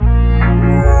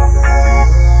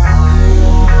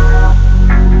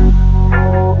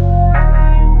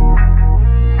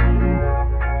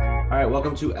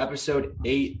welcome to episode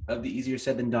 8 of the Easier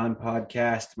Said Than Done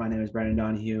podcast. My name is Brandon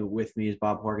Donahue. With me is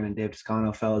Bob Horgan and Dave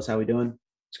Toscano. Fellas, how we doing?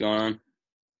 What's going on?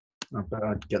 Not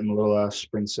bad. Getting a little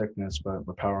spring sickness, but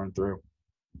we're powering through.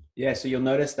 Yeah, so you'll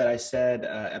notice that I said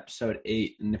episode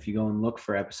 8, and if you go and look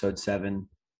for episode 7,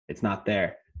 it's not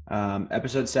there.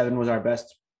 Episode 7 was our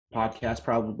best podcast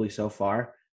probably so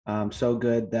far. So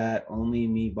good that only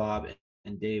me, Bob,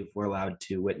 and Dave were allowed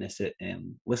to witness it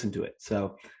and listen to it.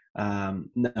 So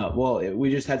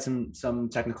we just had some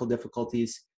technical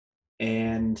difficulties,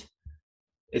 and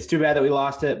it's too bad that we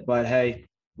lost it, but hey,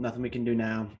 nothing we can do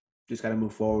now. Just got to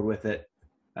move forward with it.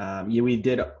 We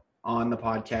did on the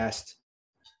podcast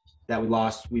that we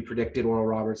lost. We predicted Oral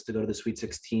Roberts to go to the Sweet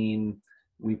 16.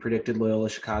 We predicted Loyola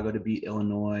Chicago to beat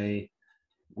Illinois.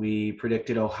 We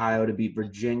predicted Ohio to beat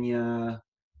Virginia.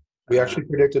 We actually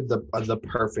predicted the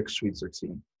perfect Sweet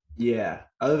 16. Yeah,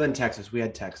 other than Texas, we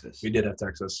had Texas. We did have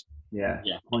Texas. Yeah.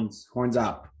 Horns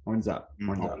up. Horns up.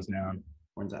 Down.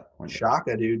 Horns up.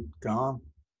 Shaka, dude. Gone.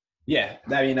 Yeah,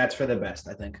 I mean, that's for the best,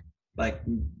 I think. Like,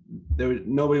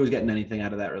 nobody was getting anything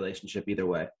out of that relationship either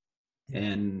way.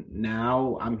 And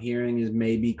now I'm hearing is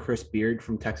maybe Chris Beard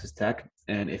from Texas Tech.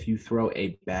 And if you throw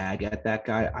a bag at that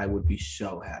guy, I would be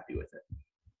so happy with it.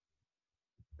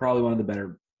 Probably one of the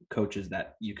better coaches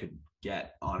that you could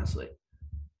get, honestly.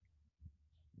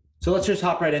 So let's just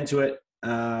hop right into it.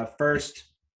 First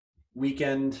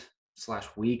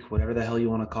weekend/week, whatever the hell you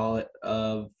want to call it,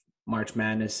 of March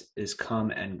Madness is come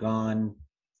and gone.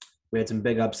 We had some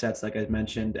big upsets, like I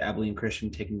mentioned. Abilene Christian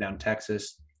taking down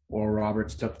Texas. Oral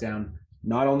Roberts took down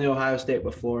not only Ohio State,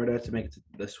 but Florida to make it to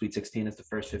the Sweet 16 as the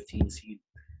first 15 seed,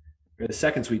 or the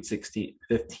second Sweet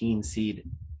 15 seed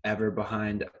ever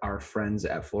behind our friends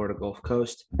at Florida Gulf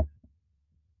Coast.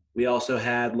 We also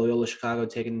had Loyola Chicago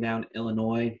taking down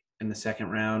Illinois in the second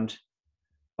round.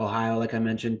 Ohio, like I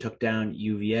mentioned, took down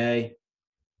UVA.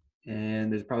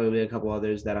 And there's probably a couple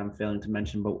others that I'm failing to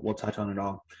mention, but we'll touch on it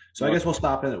all. So I guess we'll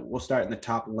start in the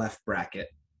top left bracket.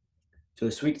 So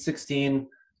the Sweet 16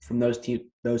 from those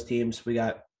teams, we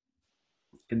got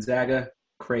Gonzaga,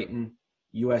 Creighton,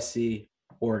 USC,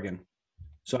 Oregon.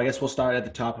 So I guess we'll start at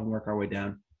the top and work our way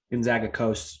down. Gonzaga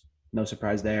coasts, no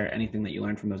surprise there. Anything that you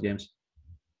learned from those games?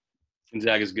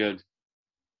 Gonzaga's good.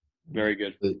 Very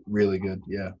good. Really good,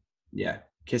 yeah. Yeah.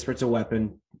 Kispert's a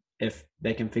weapon. If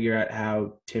they can figure out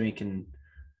how Timmy can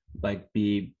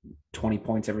be 20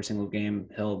 points every single game,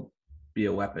 he'll be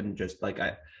a weapon. Just like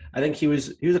I think he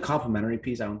was a complimentary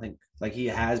piece. I don't think he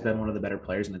has been one of the better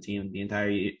players in the team the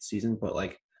entire season, but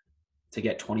to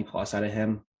get 20 plus out of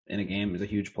him in a game is a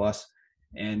huge plus.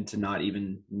 And to not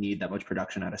even need that much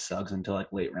production out of Suggs until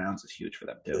late rounds is huge for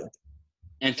them too.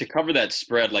 And to cover that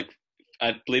spread,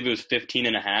 I believe it was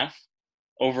 15.5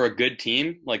 over a good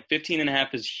team.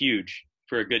 15.5 is huge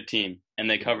for a good team, and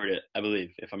they covered it, I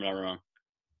believe, if I'm not wrong.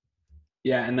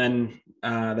 Yeah, and then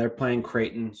they're playing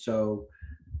Creighton. So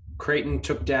Creighton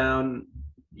took down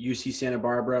UC Santa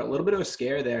Barbara. A little bit of a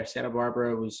scare there. Santa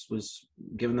Barbara was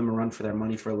giving them a run for their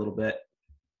money for a little bit,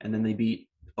 and then they beat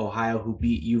Ohio, who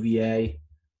beat UVA.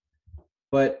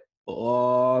 But,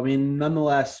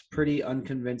 nonetheless, pretty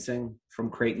unconvincing from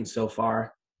Creighton so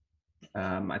far.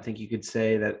 I think you could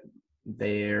say that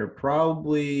they're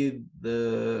probably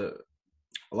a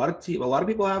lot of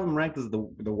people have them ranked as the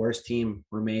worst team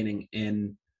remaining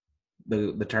in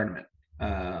the tournament.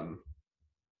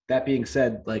 That being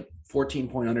said,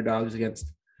 14-point underdogs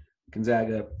against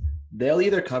Gonzaga, they'll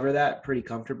either cover that pretty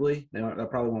comfortably. They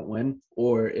probably won't win,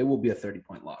 or it will be a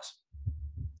 30-point loss.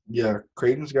 Yeah,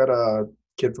 Creighton's got a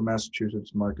kid from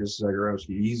Massachusetts, Marcus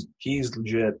Zagorowski. He's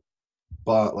legit,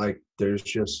 but there's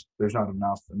not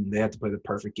enough. I mean, they have to play the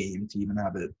perfect game to even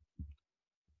have it.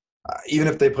 Even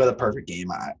if they play the perfect game,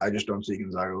 I just don't see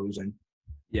Gonzaga losing.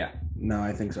 Yeah, no,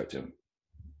 I think so too.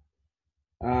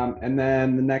 And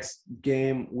then the next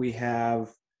game we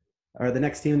have, or the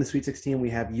next team in the Sweet 16,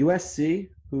 we have USC,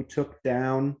 who took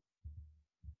down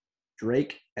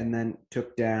Drake and then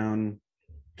took down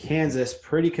Kansas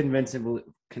pretty convincingly.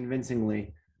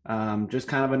 Just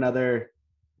kind of another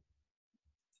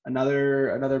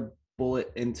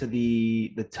bullet into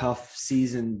the tough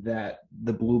season that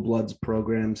the Blue Bloods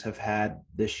programs have had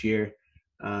this year.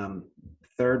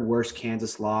 Third worst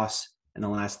Kansas loss in the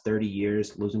last 30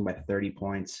 years, losing by 30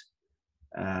 points.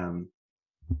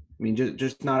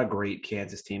 Just not a great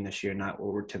Kansas team this year, not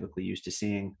what we're typically used to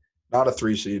seeing. Not a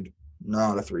 3 seed.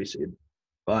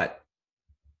 But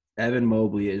Evan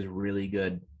Mobley is really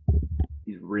good.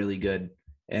 He's really good.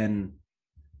 And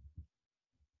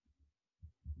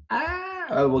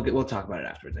we'll talk about it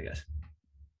afterwards, I guess.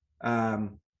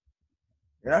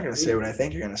 You're not going to say what I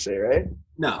think you're going to say, right?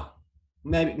 No.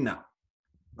 Maybe no.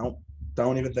 Nope.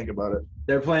 Don't even think about it.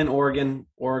 They're playing Oregon.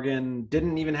 Oregon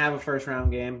didn't even have a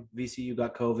first-round game. VCU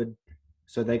got COVID,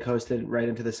 so they coasted right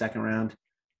into the second round.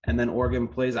 And then Oregon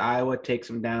plays Iowa, takes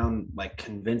them down like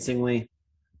convincingly.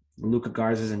 Luka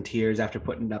Garza's in tears after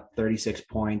putting up 36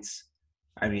 points.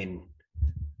 I mean,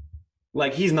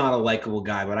 like he's not a likable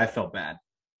guy, but I felt bad.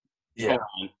 Yeah.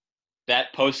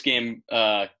 That post-game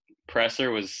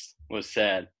presser was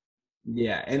sad.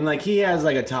 Yeah, and like he has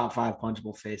like a top 5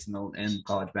 punchable face in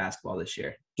college basketball this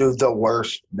year. Dude, the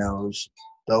worst nose.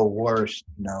 The worst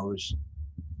nose.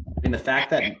 I mean, the fact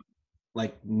that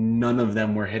like none of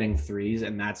them were hitting threes,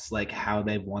 and that's like how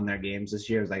they've won their games this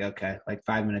year. Is like, okay, like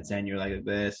 5 minutes in, you're like,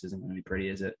 this isn't going to be pretty,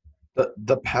 is it?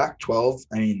 The Pac-12.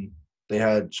 I mean, they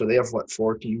have what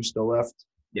 4 teams still left.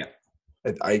 Yeah,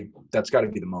 I that's got to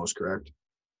be the most, correct,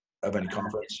 of any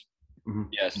conference. Mm-hmm.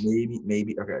 Yes.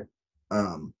 Maybe okay.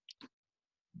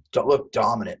 Don't look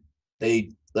dominant.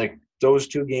 They like those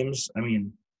 2 games. I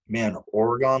mean, man,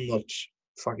 Oregon looked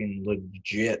fucking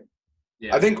legit.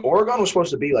 Yeah. I think Oregon was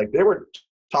supposed to be like they were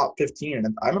top 15,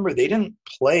 and I remember they didn't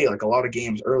play like a lot of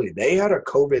games early. They had a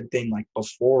COVID thing like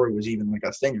before it was even like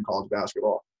a thing in college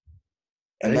basketball.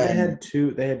 And I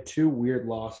think they had two weird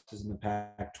losses in the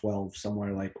Pac-12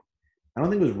 somewhere. Like, I don't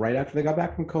think it was right after they got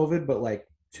back from COVID, but like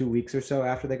 2 weeks or so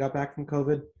after they got back from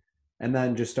COVID, and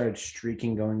then just started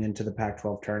streaking going into the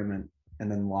Pac-12 tournament, and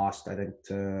then lost, I think,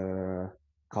 to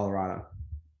Colorado.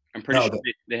 I'm pretty sure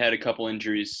they had a couple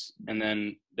injuries, and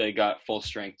then they got full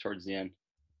strength towards the end.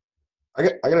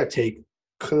 I gotta take.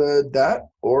 Could that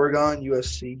Oregon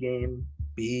USC game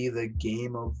be the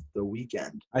game of the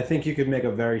weekend? I think you could make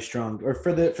a very strong, or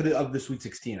for the of the Sweet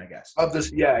 16, I guess. Of this,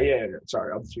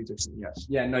 sorry, of the Sweet 16, yes.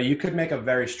 Yeah, no, you could make a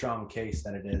very strong case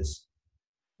that it is.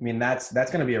 I mean, that's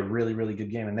going to be a really, really good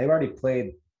game, and they've already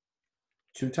played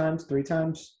 2 times, 3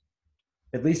 times,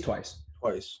 at least twice.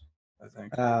 Twice, I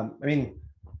think. I mean,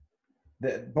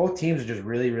 both teams are just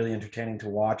really, really entertaining to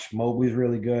watch. Mobley's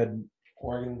really good.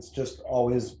 Oregon's just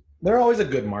they're always a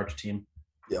good March team.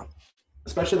 Yeah.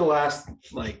 Especially the last,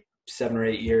 7 or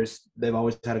 8 years. They've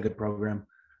always had a good program.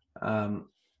 I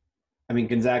mean,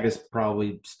 Gonzaga's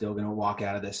probably still going to walk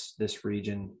out of this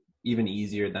region even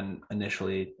easier than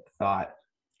initially thought.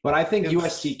 But I think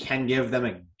USC can give them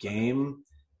a game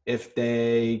if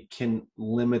they can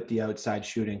limit the outside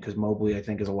shooting, because Mobley, I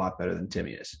think, is a lot better than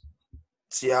Timmy is.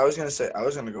 See, I was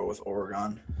gonna go with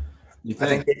Oregon. You I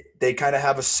think they kind of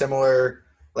have a similar,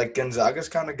 like Gonzaga's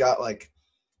kind of got like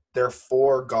their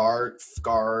 4 guard,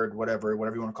 whatever you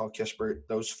want to call Kispert.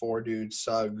 Those 4 dudes,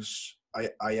 Suggs,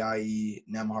 Ayayi,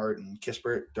 Nembhard, and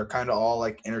Kispert. They're kind of all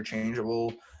like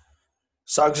interchangeable.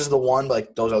 Suggs is the one,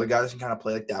 like those other guys can kind of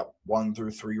play like that 1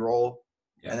 through 3 role,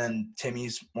 and then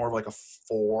Timmy's more of like a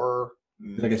 4,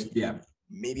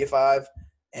 maybe a 5.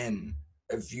 And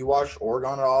if you watch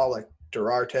Oregon at all, like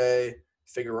Durarte,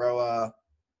 Figueroa,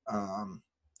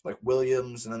 like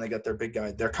Williams, and then they got their big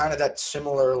guy. They're kind of that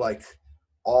similar, like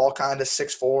all kind of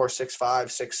 6'4", 6'5",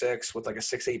 6'6", with like a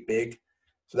 6'8" big.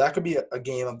 So that could be a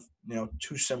game of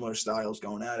 2 similar styles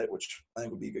going at it, which I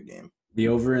think would be a good game. The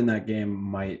over in that game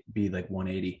might be like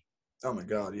 180. Oh my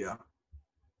God, yeah.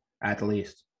 At the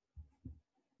least.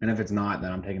 And if it's not,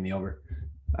 then I'm taking the over.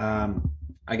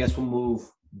 I guess we'll move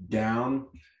down.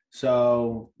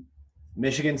 So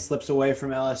Michigan slips away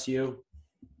from LSU.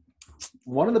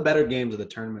 One of the better games of the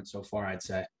tournament so far, I'd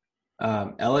say.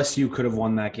 LSU could have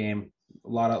won that game. A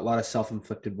lot of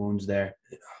self-inflicted wounds there.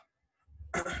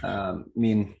 I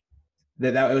mean,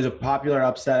 that it was a popular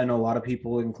upset. I know a lot of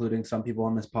people, including some people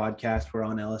on this podcast, were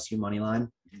on LSU money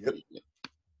line. Yep.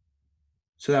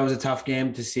 So that was a tough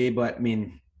game to see, but I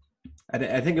mean,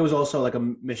 I think it was also like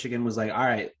Michigan was like, all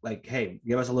right, like, hey,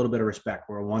 give us a little bit of respect.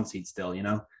 We're a 1 seed still,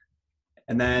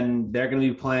 And then they're going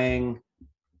to be playing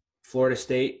Florida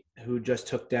State, who just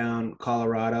took down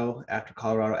Colorado after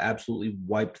Colorado absolutely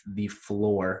wiped the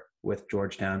floor with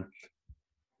Georgetown.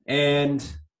 And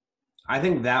I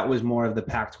think that was more of the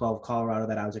Pac-12 Colorado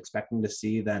that I was expecting to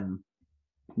see than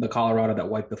the Colorado that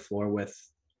wiped the floor with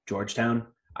Georgetown.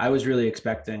 I was really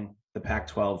expecting the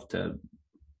Pac-12 to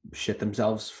shit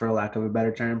themselves, for lack of a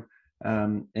better term,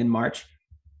 in March.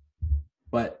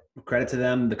 But credit to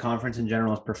them, the conference in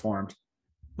general has performed.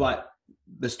 But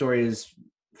the story is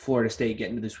Florida State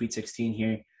getting to the Sweet 16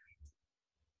 here.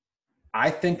 I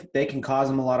think they can cause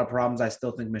them a lot of problems. I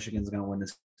still think Michigan's going to win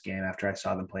this game after I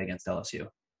saw them play against LSU.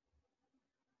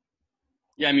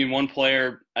 Yeah, I mean, one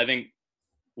player, I think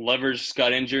Levers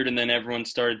got injured, and then everyone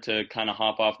started to kind of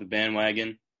hop off the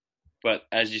bandwagon. But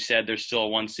as you said, they're still a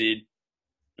 1 seed.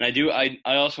 And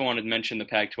I also wanted to mention the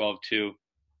Pac-12 too.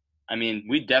 I mean,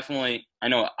 we definitely – I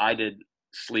know I did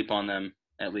sleep on them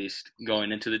at least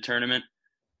going into the tournament.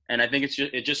 And I think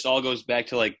it just all goes back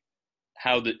to like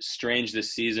how strange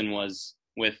this season was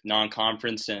with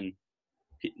non-conference and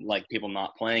like people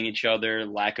not playing each other,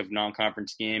 lack of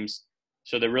non-conference games.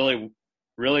 So there really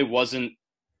wasn't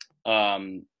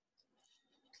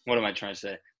what am I trying to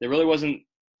say? There really wasn't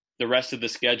the rest of the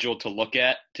schedule to look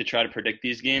at to try to predict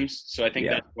these games. So I think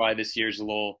that's why this year's a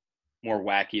little more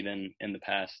wacky than in the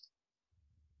past.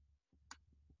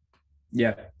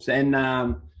 Yeah.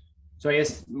 And so I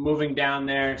guess moving down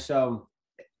there, so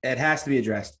it has to be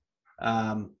addressed.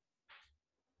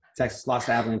 Texas lost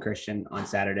to Abilene Christian on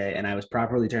Saturday, and I was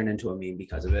properly turned into a meme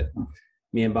because of it.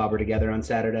 Me and Bob were together on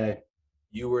Saturday.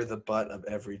 You were the butt of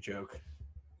every joke.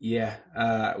 Yeah.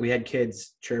 We had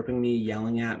kids chirping me,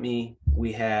 yelling at me.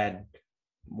 We had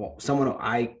someone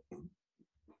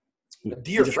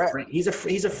Dear friend.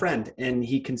 He's a friend, and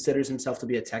he considers himself to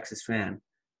be a Texas fan.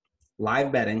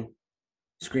 Live betting,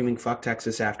 screaming "fuck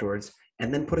Texas" afterwards,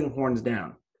 and then putting horns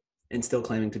down, and still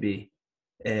claiming to be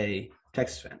a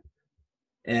Texas fan.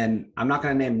 And I'm not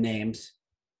going to name names.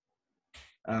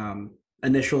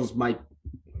 Initials might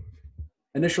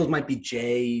be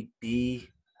JB,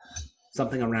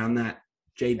 something around that.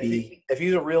 JB. If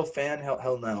he's a real fan,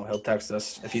 he'll know. He'll text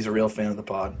us if he's a real fan of the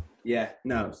pod. Yeah,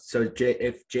 no. So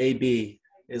if JB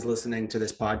is listening to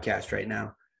this podcast right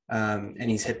now, and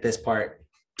he's hit this part,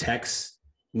 text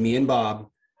me and Bob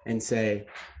and say,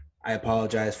 "I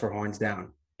apologize for horns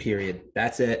down." Period.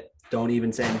 That's it. Don't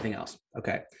even say anything else.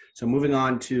 Okay. So moving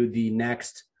on to the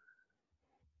next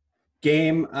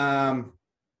game.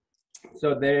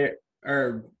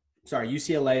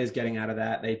 UCLA is getting out of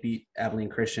that. They beat Abilene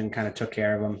Christian, kind of took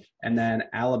care of them. And then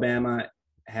Alabama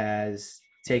has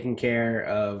taken care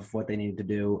of what they needed to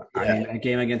do. Yeah. I mean, a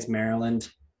game against Maryland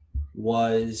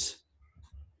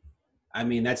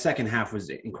that second half was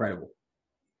incredible.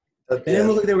 They didn't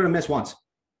look like they were going to miss once.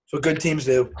 That's what good teams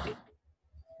do.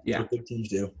 Yeah. That's what good teams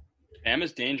do.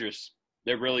 Bama's dangerous.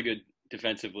 They're really good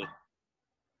defensively.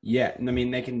 Yeah, and I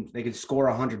mean they could score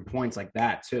 100 points like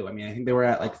that too. I mean, I think they were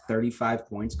at like 35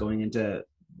 points going into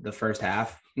the first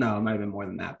half. No, it might have been more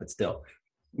than that, but still.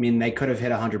 I mean, they could have hit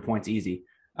 100 points easy.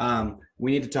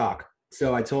 We need to talk.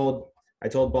 So I told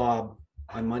Bob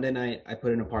on Monday night, I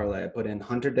put in a parlay. I put in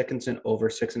Hunter Dickinson over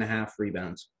 6.5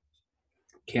 rebounds,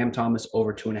 Cam Thomas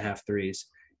over 2.5 threes,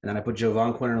 and then I put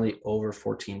Jovan Quinterly over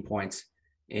 14 points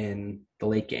in the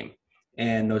late game.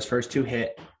 And those first two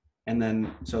hit. And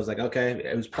then, so I was like, okay,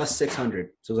 it was plus 600.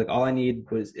 So I was like, all I need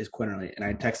is Quinterly. And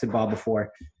I texted Bob before,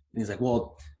 and he's like,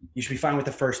 well, you should be fine with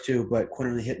the first two, but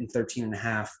Quinterly hitting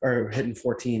 13.5 or hitting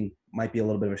 14 might be a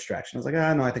little bit of a stretch. And I was like,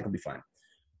 no, I think I'll be fine.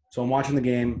 So I'm watching the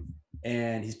game,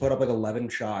 and he's put up like 11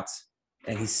 shots,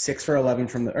 and he's 6 for 11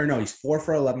 he's 4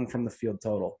 for 11 from the field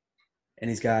total. And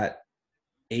he's got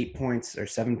 8 points or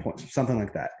 7 points, something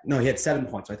like that. No, he had 7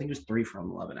 points. So I think it was 3 from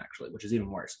 11 actually, which is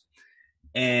even worse.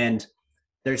 And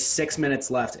there's 6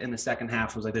 minutes left in the second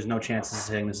half. I was like, there's no chance this is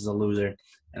hitting. This is a loser.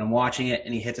 And I'm watching it,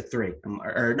 and he hits a 3. He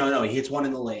hits one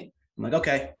in the lane. I'm like,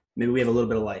 okay, maybe we have a little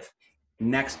bit of life.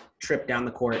 Next trip down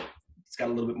the court, it's got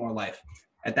a little bit more life.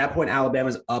 At that point,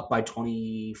 Alabama's up by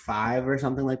 25 or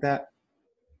something like that.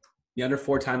 The under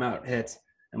 4 timeout hits.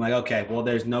 I'm like, okay, well,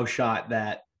 there's no shot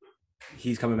that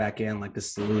he's coming back in. Like, this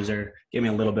is a loser. Give me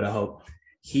a little bit of hope.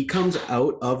 He comes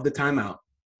out of the timeout,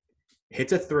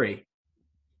 hits a 3,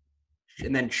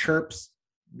 and then chirps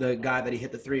the guy that he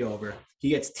hit the 3 over. He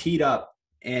gets teed up,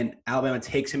 and Alabama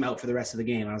takes him out for the rest of the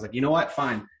game. And I was like, you know what?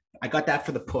 Fine. I got that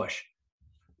for the push.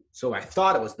 So I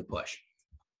thought it was the push.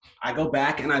 I go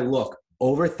back and I look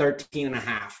over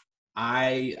 13.5.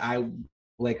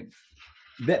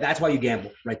 That's why you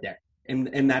gamble right there.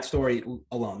 In that story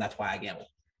alone, that's why I gamble.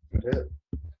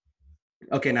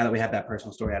 Okay, now that we have that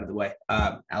personal story out of the way,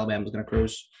 Alabama's going to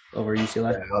cruise over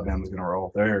UCLA. Yeah, Alabama's going to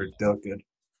roll. They're good.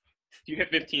 If you hit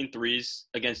 15 threes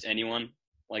against anyone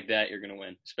like that, you're going to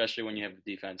win, especially when you have the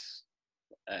defense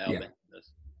Alabama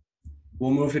does.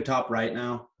 We'll move to top right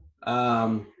now.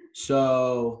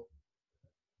 So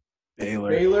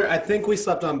Baylor, I think we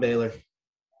slept on Baylor.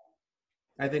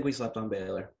 And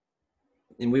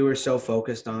we were so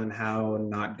focused on how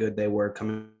not good they were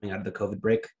coming out of the COVID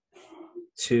break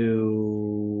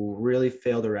to really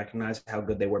fail to recognize how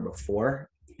good they were before.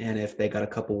 And if they got a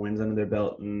couple wins under their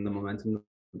belt and the momentum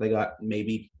they got,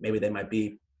 maybe they might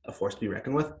be a force to be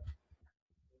reckoned with.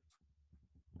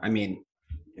 I mean,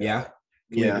 yeah.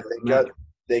 Yeah,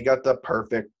 they got the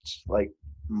perfect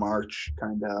March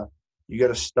kind of. You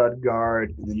got a stud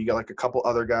guard, and then you got a couple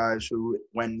other guys who,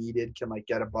 when needed, can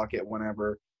get a bucket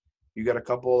whenever. You got a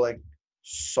couple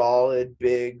solid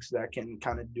bigs that can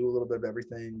kind of do a little bit of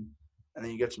everything, and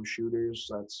then you get some shooters.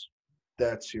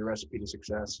 That's your recipe to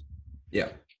success. Yeah.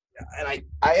 and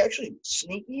I actually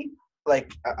sneaky,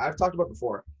 like I've talked about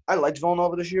before. I liked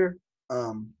Villanova this year.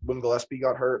 When Gillespie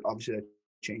got hurt, obviously that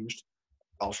changed.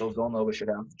 Also, Villanova should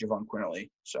have Javon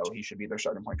Quinley, so he should be their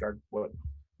starting point guard. But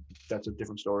that's a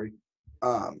different story.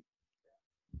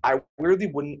 I weirdly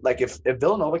wouldn't like if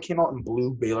Villanova came out and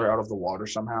blew Baylor out of the water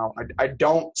somehow. I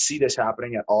don't see this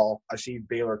happening at all. I see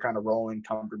Baylor kind of rolling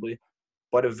comfortably.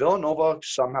 But if Villanova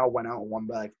somehow went out and won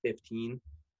by like 15,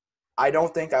 I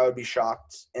don't think I would be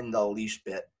shocked in the least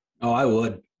bit. Oh, I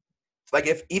would. Like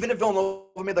even if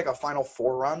Villanova made like a Final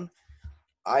Four run,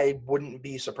 I wouldn't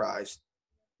be surprised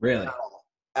Really? at all.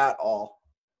 At all.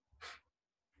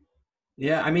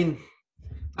 Yeah, I mean,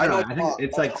 I don't know. I think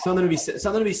it's like something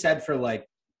to be said for like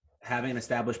having an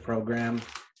established program,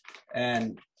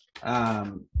 and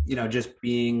just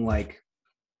being like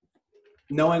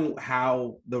knowing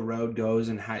how the road goes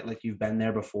and how like you've been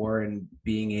there before and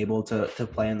being able to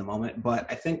play in the moment. But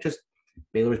I think just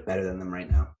Baylor's better than them right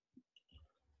now.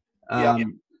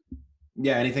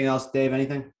 Yeah. Anything else, Dave?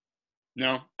 Anything?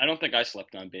 No, I don't think I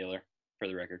slept on Baylor, for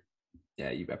the record. Yeah,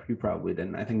 you probably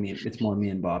didn't. I think it's more me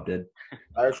and Bob did.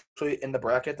 I actually, in the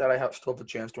bracket that I have still have a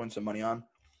chance to win some money on,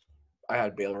 I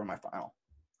had Baylor in my final.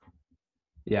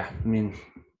 Yeah, I mean,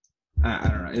 I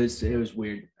don't know. It was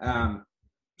weird.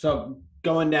 So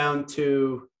going down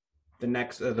to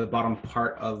the bottom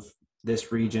part of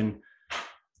this region,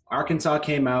 Arkansas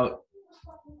came out.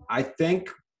 I think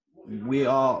we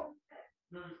all.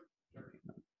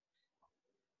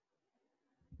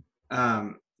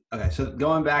 Okay, so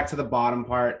going back to the bottom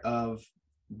part of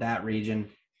that region,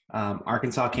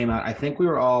 Arkansas came out. I think we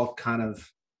were all kind of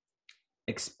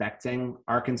expecting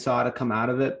Arkansas to come out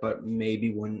of it, but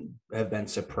maybe wouldn't have been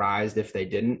surprised if they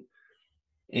didn't.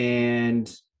 And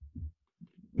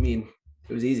I mean,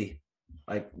 it was easy.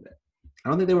 Like, I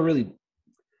don't think they were really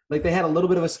like they had a little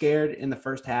bit of a scared in the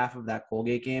first half of that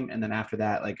Colgate game, and then after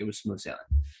that, like it was smooth sailing.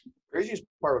 Craziest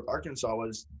part with Arkansas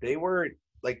was they were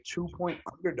like 2-point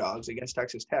underdogs against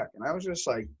Texas Tech, and I was just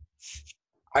like,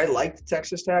 I liked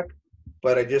Texas Tech,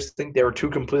 but I just think they were two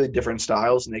completely different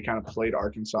styles, and they kind of played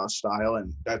Arkansas style,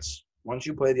 and that's once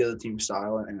you play the other team's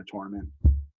style in a tournament,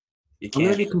 you can't.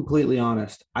 I'm gonna be completely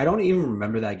honest. I don't even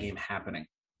remember that game happening.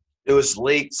 It was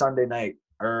late Sunday night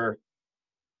or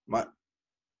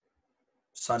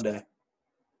Sunday.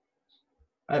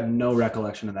 I have no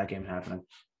recollection of that game happening.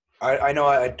 I know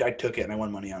I took it and I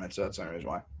won money on it, so that's the reason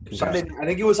why. Sunday, I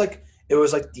think it was like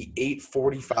the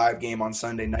 8:45 game on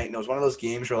Sunday night, and it was one of those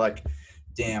games where like,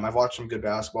 damn, I've watched some good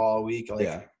basketball all week. Like,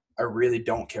 yeah. I really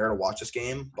don't care to watch this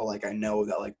game, but like I know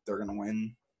that like they're gonna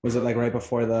win. Was it like right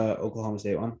before the Oklahoma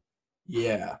State one?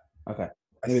 Yeah. Okay.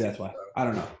 Maybe that's why. I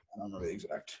don't know. I don't know the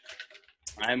exact.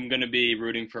 I'm gonna be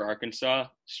rooting for Arkansas.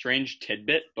 Strange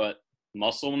tidbit, but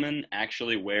Musselman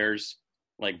actually wears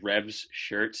like Revs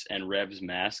shirts and Revs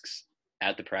masks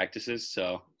at the practices.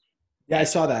 So yeah, I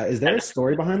saw that. Is there a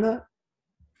story behind that?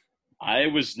 I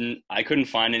couldn't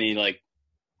find any like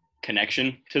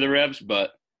connection to the Revs,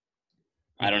 but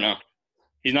I don't know.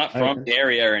 He's not from the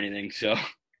area or anything, so.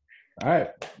 All right.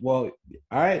 Well,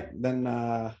 all right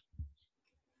then.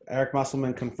 Eric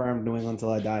Musselman confirmed New England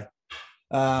till I die.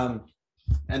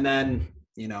 And then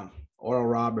Oral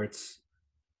Roberts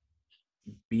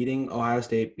beating Ohio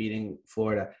State, beating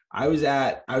Florida. I was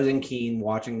in Keene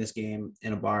watching this game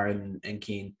in a bar in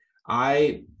Keene.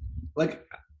 Dwayne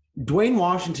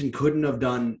Washington couldn't have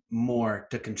done more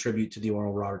to contribute to the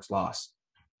Oral Roberts loss.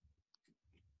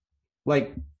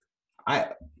 Like, I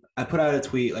put out a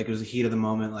tweet, like it was the heat of the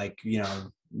moment, like,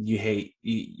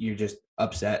 you're just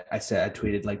upset. I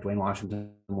tweeted like Dwayne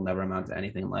Washington will never amount to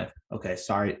anything in life. Okay,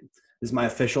 sorry. This is my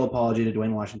official apology to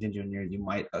Dwayne Washington Jr. You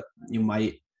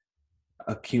might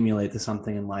accumulate to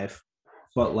something in life,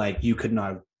 but like you could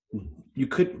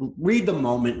read the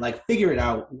moment, like figure it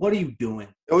out. What are you doing?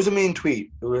 It was a mean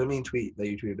tweet. It was a mean tweet that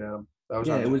you tweeted out.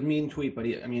 It was a mean tweet, but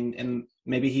and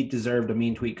maybe he deserved a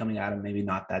mean tweet coming at him. Maybe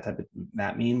not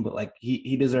that mean, but like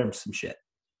he deserved some shit.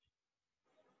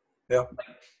 Yeah.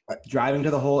 Driving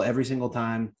to the hole every single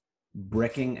time,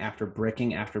 bricking after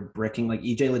bricking after bricking. Like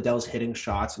EJ Liddell's hitting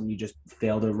shots and you just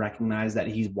fail to recognize that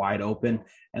he's wide open.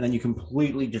 And then you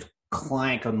completely just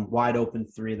clank on wide open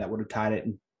three that would have tied it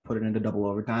and put it into double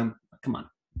overtime. Come on.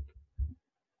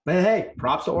 But hey,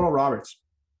 props to Oral Roberts.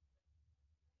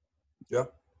 Yeah.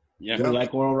 Yeah. Do we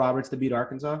like Oral Roberts to beat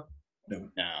Arkansas? No.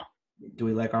 Do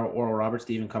we like our Oral Roberts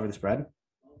to even cover the spread?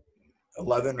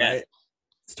 11, right?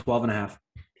 It's 12.5.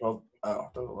 12. Oh,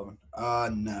 that was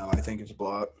 11. No, I think it's a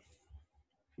blowout.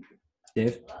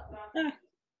 Dave?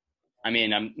 I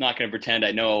mean, I'm not going to pretend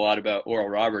I know a lot about Oral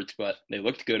Roberts, but they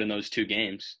looked good in those two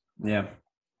games. Yeah.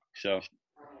 So.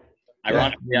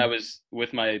 Ironically, I was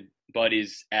with my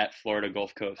buddies at Florida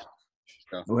Gulf Coast.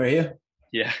 So, Where are you?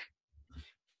 yeah.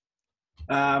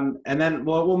 And then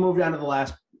we'll move down to the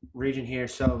last region here.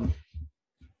 So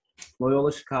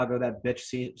Loyola Chicago, that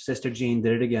bitch Sister Jean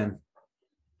did it again.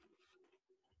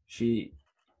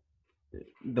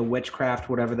 The witchcraft,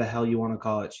 whatever the hell you want to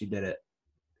call it, she did it.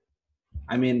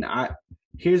 I mean,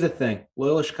 here's the thing.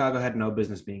 Loyola Chicago had no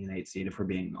business being an 8 seed, if we're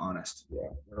being honest. Yeah,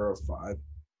 or a 5.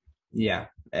 Yeah,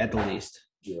 at the least.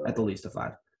 Yeah. At the least a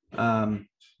 5.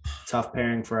 Tough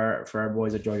pairing for our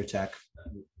boys at Georgia Tech.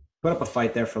 Put up a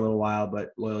fight there for a little while,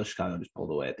 but Loyola Chicago just pulled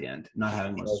away at the end, not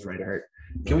having Moses Wright hurt.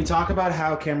 Can we talk about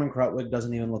how Cameron Krutwig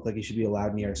doesn't even look like he should be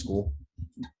allowed near school?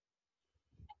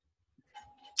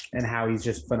 And how he's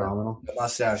just phenomenal. The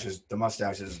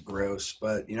mustache is gross.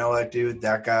 But you know what, dude?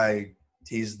 That guy,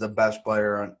 he's the best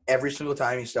player on every single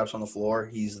time he steps on the floor.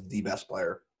 He's the best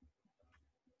player.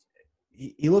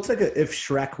 He looks like if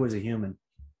Shrek was a human.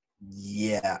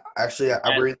 Yeah, actually,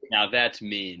 I really now that's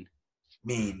mean.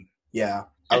 mean. Yeah,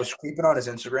 I was creeping on his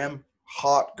Instagram.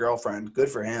 Hot girlfriend. Good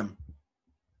for him.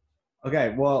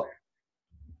 Okay, well,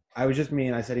 I was just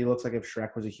mean. I said he looks like if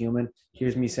Shrek was a human.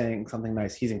 Here's me saying something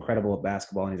nice. He's incredible at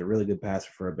basketball, and he's a really good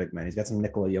passer for a big man. He's got some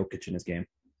Nikola Jokic in his game.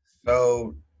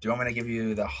 So, do you want me to give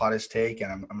you the hottest take,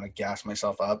 and I'm going to gas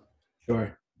myself up?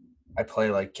 Sure. I play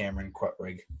like Cameron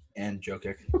Krutwig and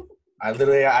Jokic.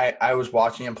 I was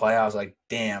watching him play. I was like,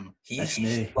 damn,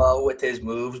 he's slow with his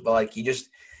moves, but like he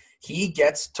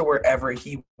gets to wherever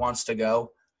he wants to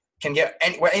go. Can get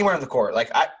anywhere in the court.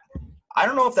 Like I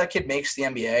don't know if that kid makes the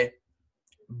NBA,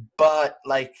 but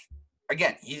like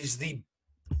again, he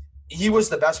was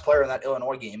the best player in that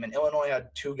Illinois game, and Illinois had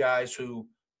 2 guys who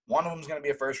one of them is going to be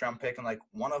a first round pick, and like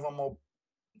one of them will,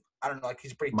 I don't know, like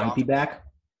he's pretty might be back.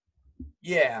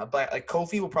 Yeah, but like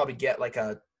Kofi will probably get like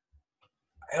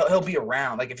he'll be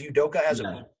around. Like if Udoka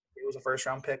was a first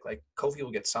round pick, like Kofi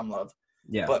will get some love.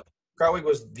 Yeah. But Krutwig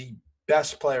was the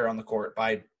best player on the court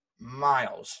by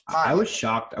miles. I was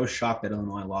shocked. I was shocked that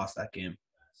Illinois lost that game.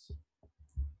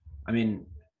 I mean,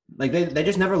 like they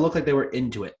just never looked like they were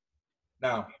into it.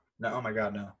 No. Oh my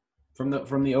God, no. From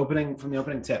the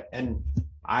opening tip, and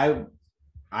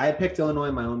I picked Illinois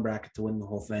in my own bracket to win the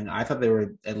whole thing. I thought they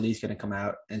were at least going to come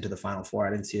out into the Final Four.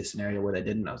 I didn't see a scenario where they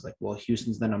didn't. I was like, well,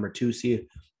 Houston's the number 2 seed.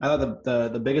 I thought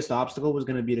the biggest obstacle was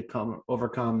going to be to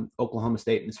overcome Oklahoma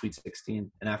State in the Sweet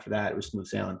 16, and after that, it was smooth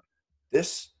sailing.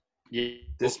 This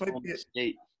Oklahoma might be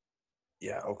State.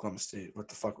 Yeah, Oklahoma State. What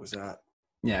the fuck was that?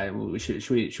 Yeah, should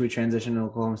we transition to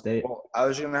Oklahoma State? Well, I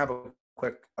was going to have a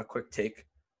quick take.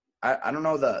 I don't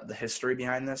know the history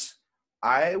behind this.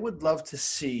 I would love to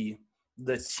see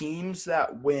the teams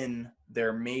that win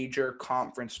their major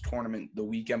conference tournament the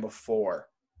weekend before,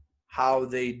 how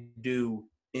they do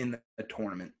in the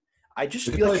tournament. I just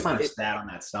feel like find a stat on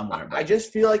that somewhere. I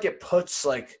just feel like it puts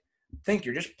think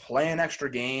you're just playing extra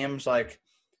games. Like,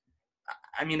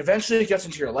 I mean, eventually it gets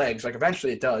into your legs. Like,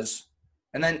 eventually it does.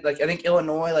 And then, I think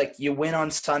Illinois, you win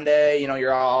on Sunday.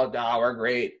 You're all, we're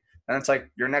great. And it's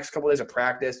your next couple of days of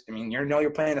practice. I mean, you're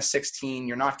playing a 16.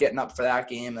 You're not getting up for that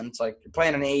game. And it's you're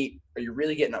playing an 8. Are you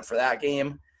really getting up for that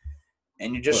game?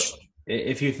 And you just –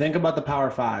 if you think about the Power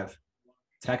 5,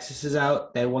 Texas is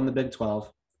out. They won the Big 12.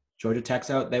 Georgia Tech's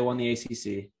out. They won the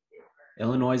ACC.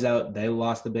 Illinois is out. They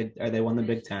won the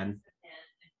Big 10.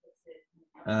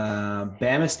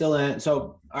 Bama's still in.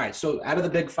 So, all right. So, out of the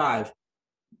Big 5,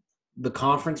 the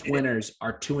conference winners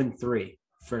are 2 and 3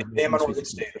 for Bama and Oregon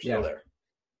State are still there.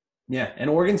 Yeah, and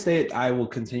Oregon State, I will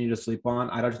continue to sleep on.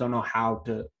 I just don't know how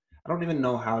to. I don't even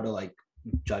know how to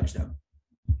judge them.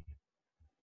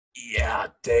 Yeah,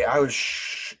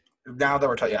 now that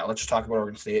we're talking, let's just talk about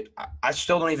Oregon State. I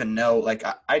still don't even know.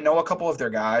 I know a couple of their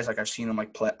guys. I've seen them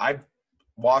play. I've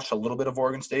watched a little bit of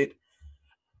Oregon State.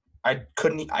 I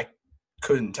couldn't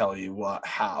tell you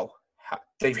how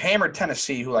they've hammered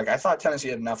Tennessee, who I thought Tennessee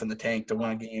had enough in the tank to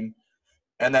win a game,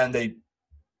 and then they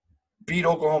beat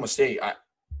Oklahoma State.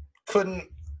 Couldn't.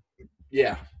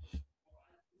 Yeah.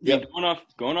 Yeah.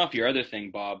 Going off your other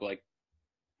thing, Bob.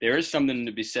 There is something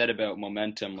to be said about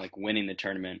momentum, winning the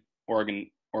tournament.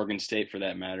 Oregon State, for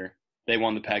that matter, they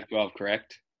won the Pac-12,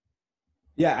 correct?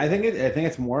 Yeah, I think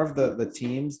it's more of the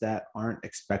teams that aren't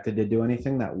expected to do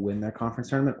anything that win their conference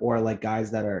tournament, or guys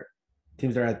that are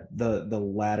teams that are at the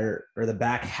latter or the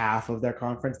back half of their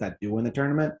conference that do win the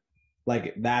tournament.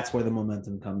 That's where the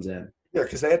momentum comes in. Yeah,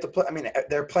 because they have to play. I mean,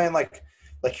 they're playing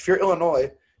if you're Illinois,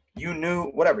 you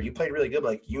knew you played really good.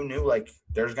 But you knew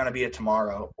there's gonna be a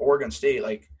tomorrow. Oregon State,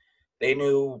 they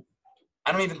knew.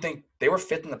 I don't even think they were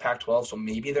 5th in the Pac-12, so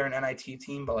maybe they're an NIT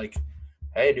team. But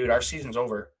hey, dude, our season's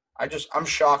over. I'm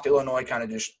shocked Illinois kind of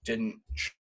just didn't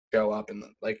show up, and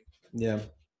Yeah.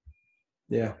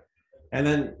 Yeah. And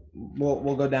then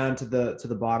we'll go down to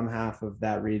the bottom half of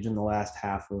that region, the last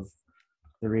half of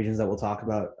the regions that we'll talk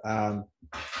about.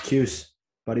 Cuse,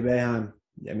 Buddy Boeheim.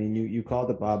 I mean, you called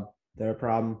it, Bob. They're a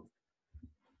problem.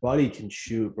 Buddy can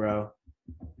shoot, bro.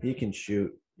 He can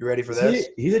shoot. You ready for this?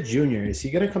 He's a junior. Is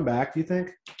he gonna come back? Do you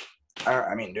think?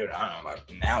 I mean, dude, I don't know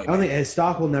about now. I don't think his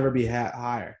stock will never be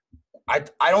higher. I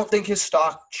don't think his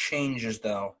stock changes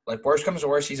though. Like worst comes to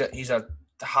worst, he's a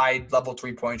high level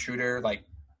 3-point shooter. Like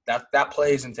that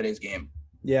plays in today's game.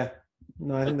 Yeah.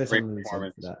 No, I think there's Great something to be said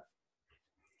for performance. that.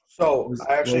 So What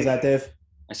was that, Dave?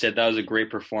 I said that was a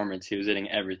great performance. He was hitting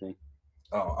everything.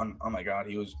 Oh my God,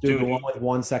 he was Dude, the one with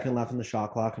 1 second left on the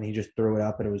shot clock, and he just threw it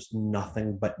up, and it was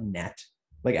nothing but net,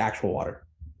 like actual water.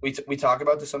 We talk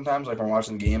about this sometimes, like when we're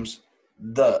watching games.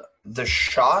 The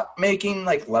shot making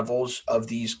like levels of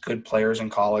these good players in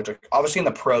college, like obviously in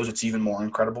the pros, it's even more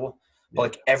incredible. But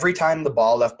like every time the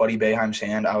ball left Buddy Boeheim's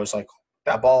hand, I was like,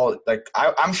 that ball, like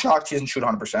I'm shocked he doesn't shoot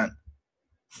 100%.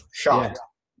 Shocked.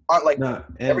 Yeah.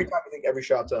 Every time I think every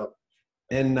shot's up.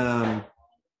 And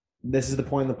this is the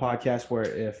point in the podcast where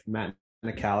if Matt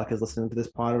Nicalic is listening to this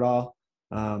pod at all,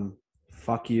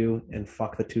 fuck you and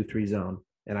fuck the 2-3 zone.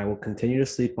 And I will continue to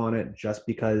sleep on it just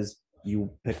because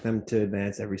you pick them to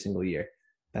advance every single year.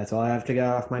 That's all I have to get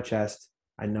off my chest.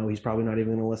 I know he's probably not even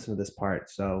going to listen to this part,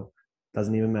 so it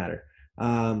doesn't even matter.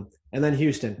 And then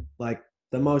Houston, like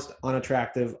the most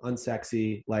unattractive,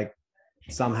 unsexy, like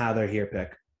somehow they're here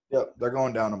pick. Yep, they're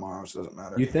going down tomorrow, so it doesn't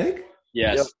matter. You think?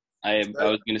 Yes. Yep. I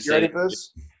was going to say. You ready for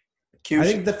this? I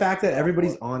think the fact that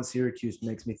everybody's on Syracuse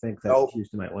makes me think that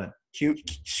Houston might win.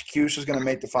 Cuse is going to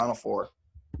make the Final Four.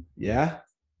 Yeah?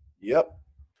 Yep.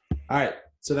 All right.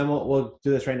 So then we'll do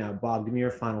this right now. Bob, give me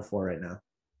your Final Four right now.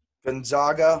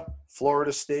 Gonzaga,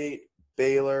 Florida State,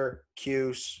 Baylor,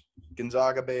 Cuse,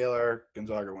 Gonzaga, Baylor,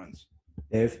 Gonzaga wins.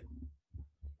 Dave?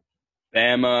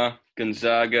 Bama,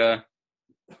 Gonzaga,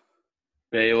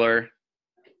 Baylor,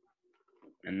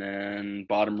 and then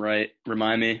bottom right.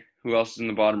 Remind me, who else is in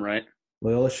the bottom right?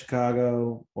 Loyola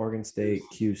Chicago, Oregon State,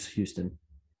 Cuse, Houston.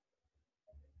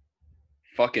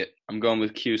 Fuck it. I'm going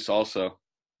with Cuse also.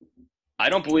 I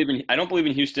don't believe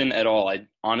in Houston at all.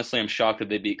 I'm shocked that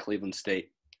they beat Cleveland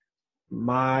State.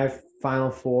 My Final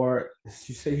Four.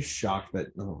 You say you're shocked that?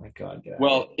 Oh my God!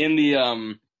 Well, in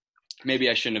the maybe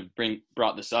I shouldn't have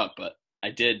brought this up, but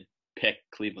I did pick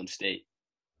Cleveland State.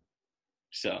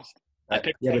 So I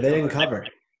picked. Yeah, but they didn't cover.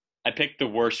 I picked the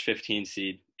worst 15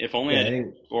 seed. If only I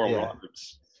didn't Oral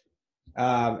Roberts.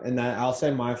 And then I'll say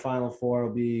my Final Four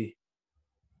will be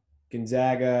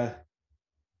Gonzaga.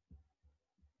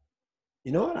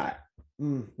 You know what?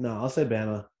 No, I'll say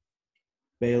Bama,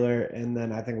 Baylor, and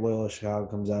then I think Loyola Chicago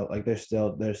comes out. Like they're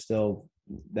still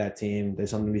that team. There's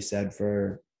something to be said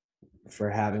for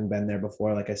having been there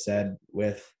before. Like I said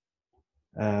with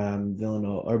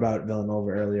Villanova or about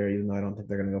Villanova earlier, even though I don't think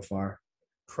they're gonna go far.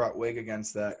 Krutwig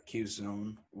against that Q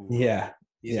zone. Ooh. Yeah,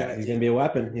 he's gonna be a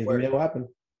weapon. He's gonna be a weapon.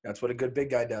 That's what a good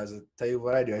big guy does. I'll tell you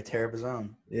what I do. I tear up his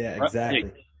own. Yeah,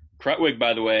 exactly. Krutwig,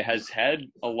 by the way, has had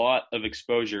a lot of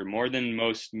exposure, more than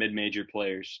most mid-major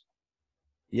players.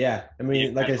 Yeah, I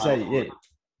mean, like I said,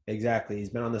 exactly. He's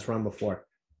been on this run before.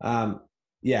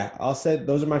 Yeah, I'll say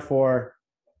those are my four.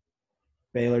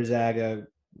 Baylor, Zaga,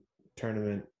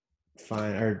 tournament,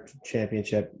 fine, or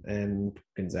championship, and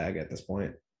Gonzaga at this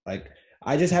point. Like,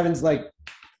 I just haven't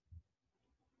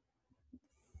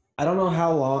I don't know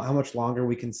how much longer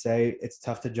we can say it's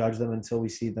tough to judge them until we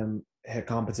see them hit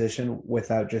competition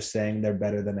without just saying they're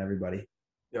better than everybody.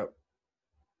 Yep.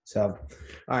 So,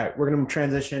 all right, we're going to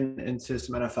transition into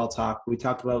some NFL talk. We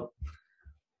talked about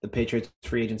the Patriots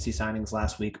free agency signings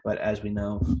last week, but as we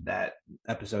know, that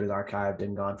episode is archived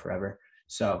and gone forever.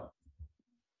 So,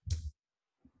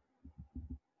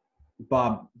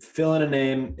 Bob, fill in a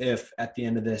name if at the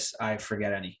end of this I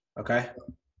forget any, okay?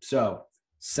 So,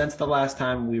 since the last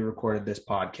time we recorded this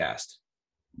podcast,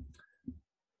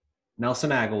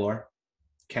 Nelson Aguilar,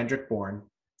 Kendrick Bourne,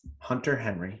 Hunter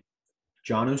Henry,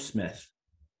 Jonnu Smith,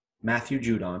 Matthew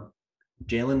Judon,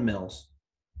 Jalen Mills,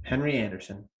 Henry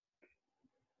Anderson,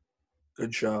 Devon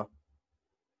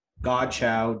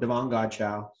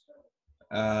Godchow,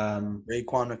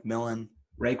 Raekwon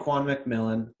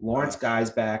McMillan, Lawrence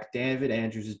Guy's back, David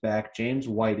Andrews is back, James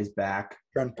White is back.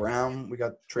 Trent Brown,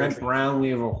 we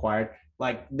have acquired.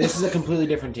 Like, this is a completely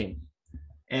different team.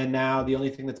 And now the only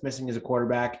thing that's missing is a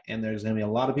quarterback, and there's going to be a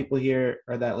lot of people here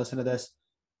or that listen to this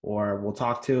or will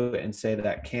talk to and say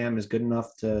that Cam is good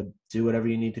enough to do whatever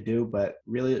you need to do. But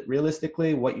really,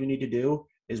 realistically, what you need to do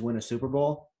is win a Super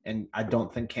Bowl, and I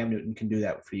don't think Cam Newton can do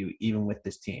that for you, even with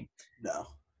this team. No.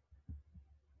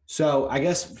 So I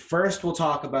guess first we'll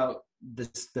talk about the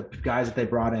guys that they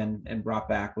brought in and brought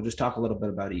back. We'll just talk a little bit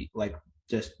about like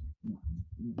just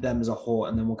them as a whole,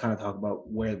 and then we'll kind of talk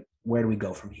about where do we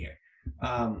go from here.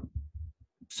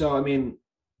 So I mean,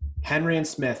 Henry and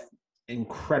Smith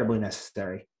incredibly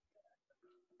necessary.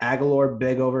 Aguilar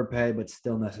big overpay, but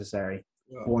still necessary.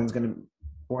 Yeah. Bourne's gonna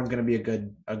be a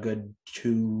good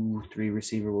 2-3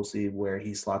 receiver. We'll see where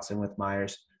he slots in with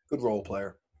Myers. Good role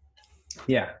player.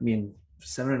 Yeah, I mean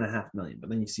 $7.5 million,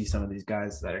 but then you see some of these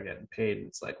guys that are getting paid, and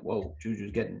it's like, whoa, Juju's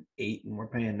getting 8, and we're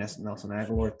paying Nelson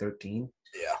Aguilar 13.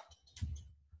 Yeah.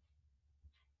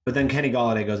 But then Kenny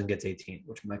Golladay goes and gets 18,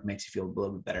 which makes you feel a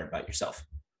little bit better about yourself.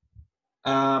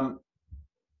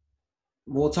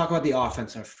 We'll talk about the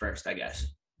offense first, I guess.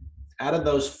 Out of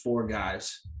those 4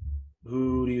 guys,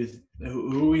 who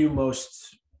are you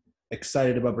most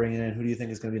excited about bringing in? Who do you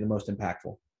think is going to be the most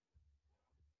impactful?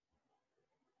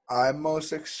 I'm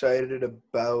most excited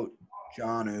about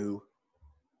Jonnu.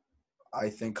 I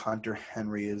think Hunter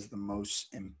Henry is the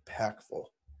most impactful.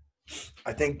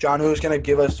 I think Jonnu is going to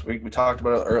give us – we talked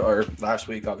about it or last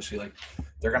week, obviously. Like,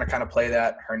 they're going to kind of play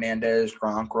that Hernandez,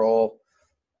 Gronk role.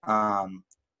 Jonnu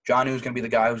is going to be the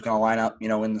guy who's going to line up,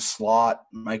 in the slot,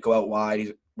 might go out wide.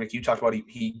 He's like you talked about,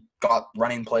 he got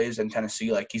running plays in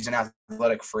Tennessee. Like, he's an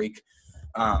athletic freak.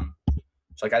 So,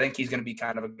 I think he's going to be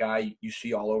kind of a guy you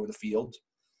see all over the field.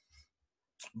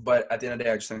 But at the end of the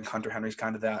day, I just think Hunter Henry's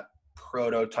kind of that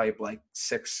prototype, like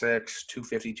 6'6",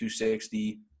 250,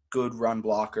 260, good run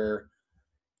blocker,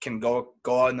 can go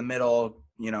in the middle,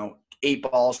 8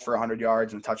 balls for 100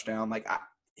 yards and a touchdown. Like,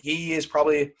 he is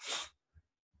probably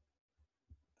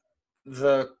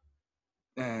I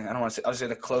don't want to say, I'll say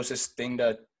the closest thing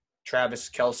to Travis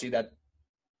Kelce that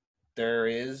there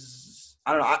is.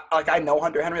 I don't know. I know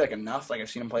Hunter Henry enough. Like,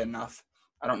 I've seen him play enough.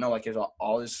 I don't know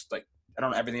all his I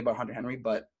don't know everything about Hunter Henry,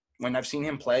 but when I've seen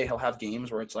him play, he'll have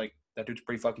games where it's like that dude's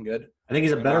pretty fucking good. I think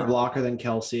he's a better blocker than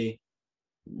Kelce,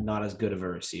 not as good of a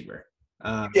receiver.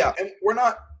 Yeah, and we're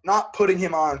not putting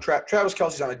him on Travis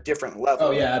Kelce's on a different level.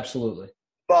 Oh yeah, absolutely.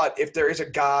 But if there is a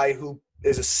guy who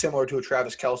is similar to a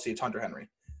Travis Kelce, it's Hunter Henry.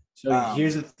 So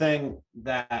here's the thing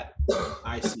that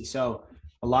I see. So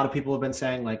a lot of people have been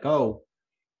saying like, oh,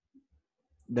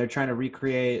 they're trying to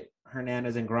recreate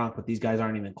Hernandez and Gronk, but these guys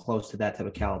aren't even close to that type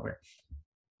of caliber.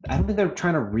 I don't think they're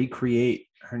trying to recreate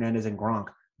Hernandez and Gronk,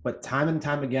 but time and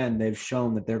time again, they've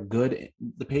shown that they're good.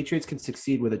 The Patriots can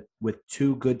succeed with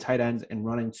 2 good tight ends and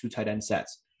running 2 tight end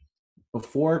sets.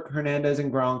 Before Hernandez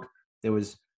and Gronk, there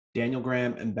was Daniel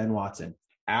Graham and Ben Watson.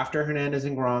 After Hernandez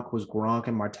and Gronk was Gronk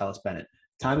and Martellus Bennett.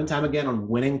 Time and time again on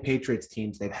winning Patriots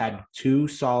teams, they've had 2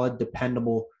 solid,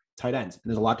 dependable tight ends, and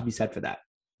there's a lot to be said for that.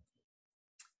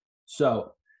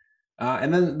 So,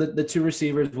 and then the 2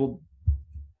 receivers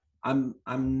I'm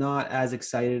not as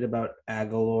excited about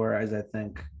Aguilar as I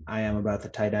think I am about the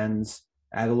tight ends.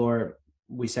 Aguilar,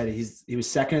 we said he was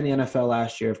second in the NFL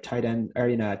last year of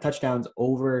touchdowns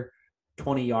over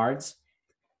 20 yards.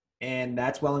 And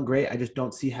that's well and great. I just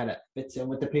don't see how that fits in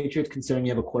with the Patriots, considering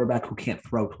you have a quarterback who can't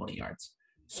throw 20 yards.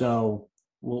 So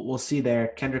we'll see there.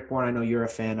 Kendrick Bourne, I know you're a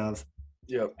fan of.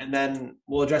 Yep. And then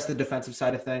we'll address the defensive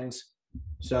side of things.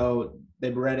 So they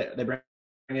bring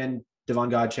in Devon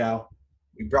Godchow.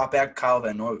 We brought back Kyle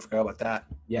Van Noy. We forgot about that.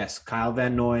 Yes, Kyle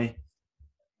Van Noy,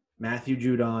 Matthew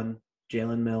Judon,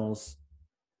 Jalen Mills,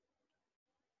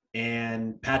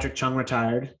 and Patrick Chung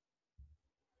retired.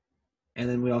 And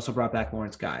then we also brought back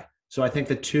Lawrence Guy. So I think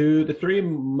the 3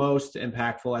 most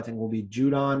impactful, I think, will be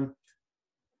Judon,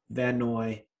 Van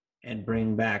Noy, and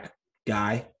bring back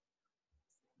Guy.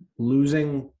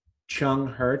 Losing Chung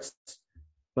hurts,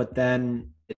 but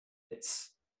then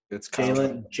it's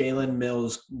Jalen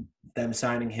Mills, them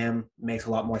signing him makes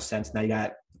a lot more sense. Now you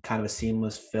got kind of a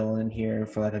seamless fill-in here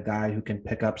for like a guy who can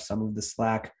pick up some of the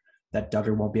slack that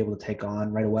Duggar won't be able to take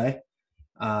on right away.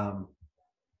 But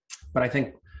I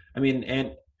think,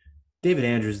 and David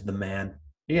Andrews is the man.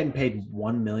 You're getting paid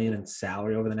 $1 million in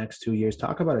salary over the next 2 years.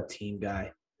 Talk about a team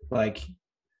guy. Like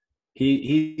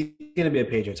he's going to be a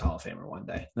Patriots Hall of Famer one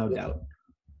day, no doubt.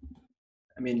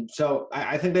 So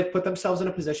I think they've put themselves in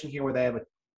a position here where they have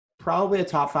probably a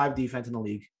top 5 defense in the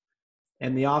league.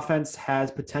 And the offense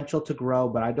has potential to grow,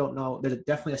 but I don't know. There's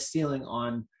definitely a ceiling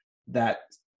on that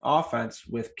offense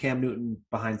with Cam Newton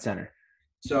behind center.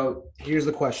 So here's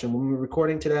the question. When we were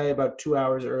recording today, about 2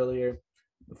 hours earlier,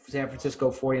 the San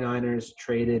Francisco 49ers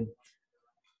traded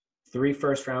 3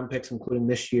 first-round picks, including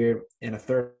this year, and a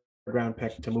third-round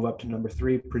pick to move up to number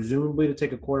 3, presumably to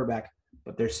take a quarterback.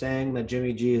 But they're saying that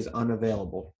Jimmy G is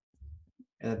unavailable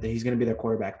and that he's going to be their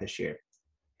quarterback this year.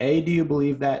 A, do you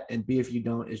believe that? And B, if you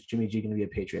don't, is Jimmy G going to be a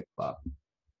Patriot, Bob?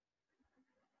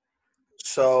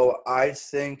 So I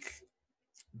think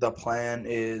the plan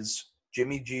is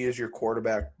Jimmy G is your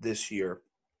quarterback this year.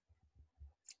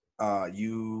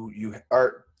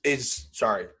 Is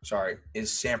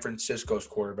San Francisco's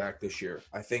quarterback this year.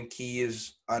 I think he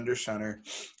is under center.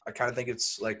 I kind of think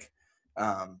it's like,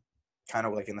 kind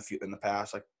of like in the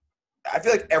past, like I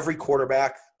feel like every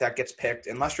quarterback that gets picked,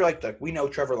 unless you're like we know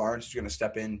Trevor Lawrence is going to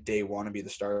step in day one and be the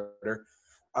starter.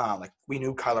 Like we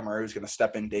knew Kyler Murray was going to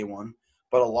step in day one,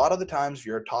 but a lot of the times if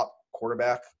you're a top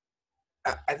quarterback,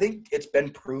 I think it's been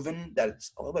proven that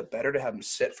it's a little bit better to have him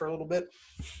sit for a little bit.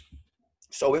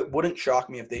 So it wouldn't shock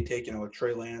me if they take, a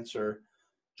Trey Lance or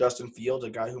Justin Fields, a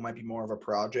guy who might be more of a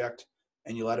project,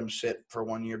 and you let him sit for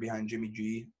 1 year behind Jimmy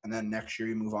G, and then next year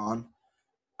you move on.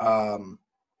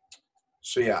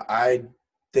 So, yeah, I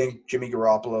think Jimmy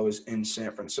Garoppolo is in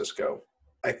San Francisco.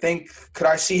 Could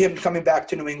I see him coming back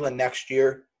to New England next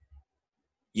year?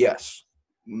 Yes.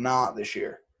 Not this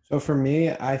year. So for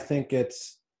me, I think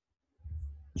it's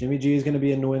Jimmy G is going to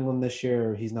be in New England this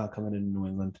year, or he's not coming into New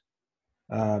England.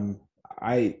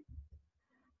 I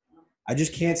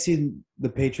just can't see the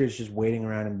Patriots just waiting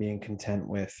around and being content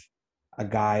with a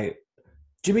guy.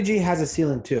 Jimmy G has a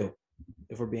ceiling too,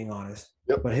 if we're being honest.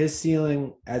 Yep. But his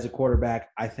ceiling as a quarterback,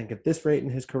 I think at this rate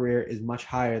in his career is much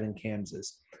higher than Cam's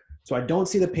is. So I don't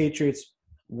see the Patriots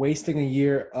wasting a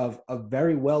year of a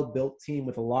very well-built team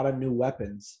with a lot of new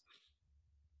weapons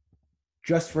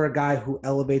just for a guy who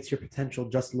elevates your potential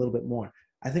just a little bit more.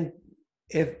 I think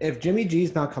if Jimmy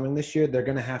G's not coming this year, they're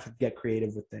going to have to get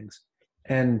creative with things.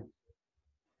 And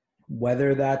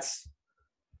whether that's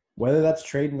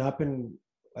trading up and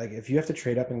like if you have to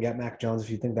trade up and get Mac Jones, if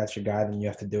you think that's your guy, then you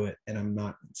have to do it. And I'm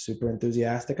not super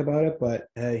enthusiastic about it, but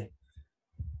hey,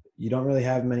 you don't really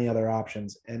have many other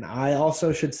options. And I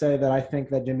also should say that I think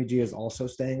that Jimmy G is also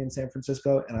staying in San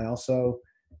Francisco, and I also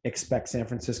expect San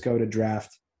Francisco to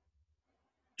draft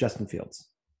Justin Fields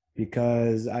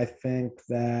because I think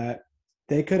that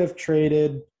they could have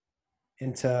traded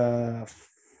into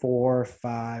 4,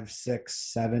 5,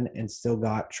 6, 7 and still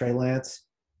got Trey Lance.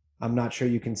 I'm not sure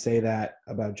you can say that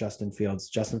about Justin Fields.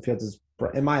 Justin Fields is,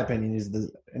 in my opinion, he's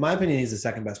the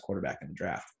second best quarterback in the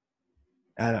draft.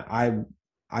 And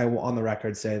I will on the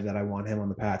record say that I want him on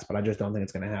the Pats, but I just don't think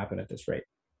it's going to happen at this rate.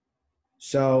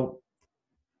 So,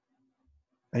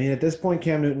 I mean, at this point,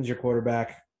 Cam Newton's your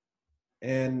quarterback.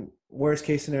 And worst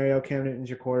case scenario, Cam Newton's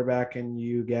your quarterback, and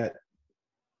you get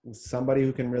somebody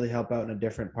who can really help out in a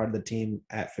different part of the team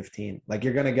at 15. Like,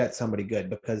 you're going to get somebody good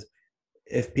because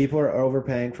if people are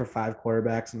overpaying for 5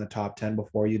 quarterbacks in the top 10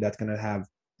 before you, that's going to have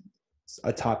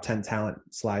a top 10 talent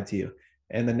slide to you.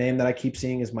 And the name that I keep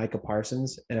seeing is Micah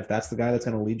Parsons. And if that's the guy that's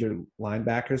going to lead your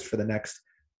linebackers for the next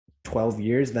 12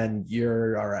 years, then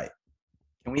you're all right.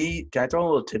 Can I throw a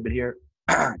little tidbit here?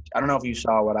 I don't know if you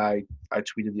saw what I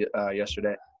tweeted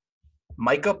yesterday.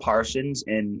 Micah Parsons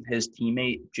and his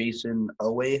teammate Jason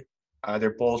Owe,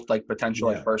 they're both like potential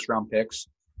like first-round picks.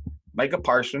 Micah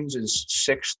Parsons is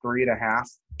 6'3.5",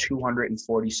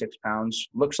 246 pounds.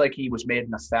 Looks like he was made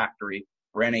in a factory.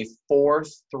 Ran a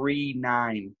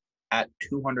 4.39 at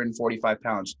 245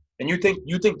 pounds. And you think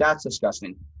that's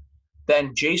disgusting.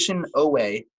 Then Jason Owe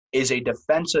is a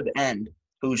defensive end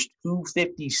who's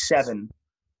 257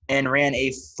 and ran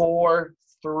a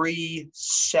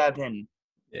 4.37.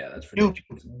 Yeah, that's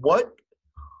ridiculous. Dude,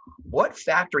 what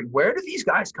factory? Where do these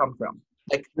guys come from?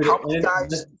 Like, how many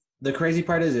guys? The crazy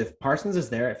part is if Parsons is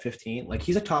there at 15, like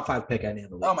he's a top 5 pick any of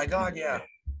the league. Oh my God, yeah.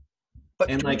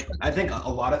 And like I think a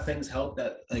lot of things help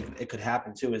that like it could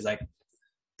happen too is like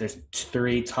there's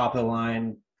 3 top of the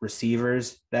line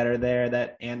receivers that are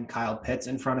there and Kyle Pitts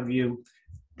in front of you.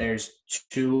 There's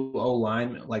 2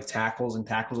 O-line like tackles, and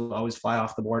tackles always fly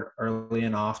off the board early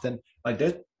and often. Like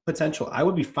there's potential. I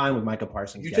would be fine with Micah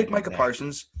Parsons. You take Micah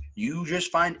Parsons, you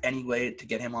just find any way to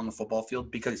get him on the football field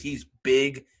because he's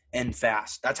big and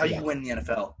fast. That's how you win in the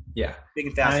NFL. Yeah. Big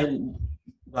and fast.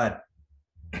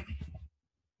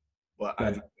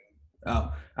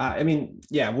 I mean,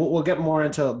 yeah, we'll get more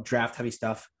into draft heavy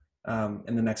stuff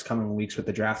in the next coming weeks with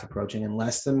the draft approaching in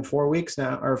less than 4 weeks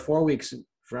now, or 4 weeks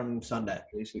from Sunday.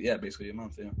 Basically a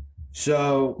month, yeah.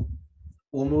 So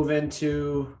we'll move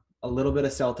into a little bit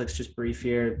of Celtics, just brief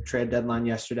here. Trade deadline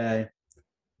yesterday.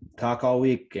 Talk all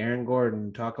week, Aaron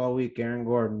Gordon. Talk all week, Aaron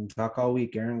Gordon. Talk all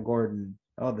week, Aaron Gordon.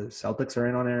 Oh, the Celtics are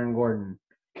in on Aaron Gordon.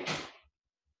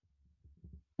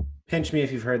 Pinch me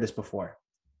if you've heard this before.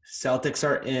 Celtics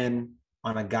are in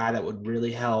on a guy that would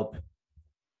really help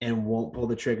and won't pull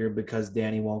the trigger because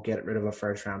Danny won't get rid of a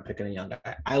first-round pick and a young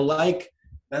guy.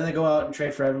 Then they go out and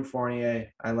trade for Evan Fournier.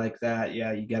 I like that.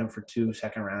 Yeah, you get him for 2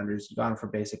 second-rounders. You got him for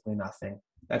basically nothing.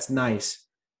 That's nice.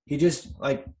 He just,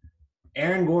 like,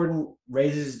 Aaron Gordon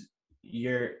raises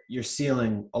your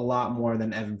ceiling a lot more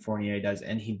than Evan Fournier does,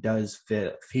 and he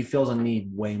fills a need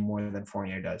way more than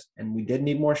Fournier does. And we did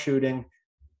need more shooting.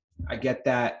 I get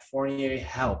that. Fournier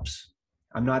helps.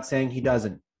 I'm not saying he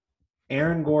doesn't.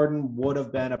 Aaron Gordon would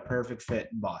have been a perfect fit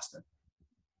in Boston.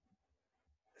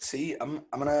 See,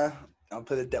 I'll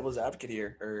play the devil's advocate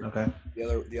here, or Okay.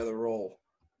 the other role.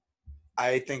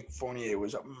 I think Fournier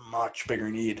was a much bigger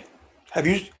need.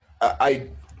 We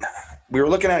were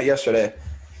looking at it yesterday.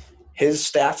 His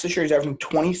stats this year, he's averaging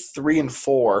 23 and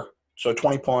 4, so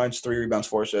 20 points, 3 rebounds,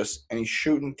 4 assists, and he's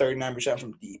shooting 39%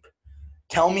 from deep.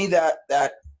 Tell me that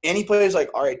and he plays like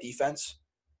all right defense.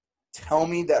 Tell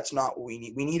me that's not what we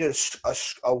need. We need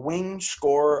a wing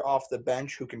scorer off the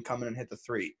bench who can come in and hit the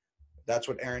three. That's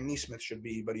what Aaron Nesmith should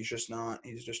be, but he's just not.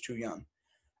 He's just too young.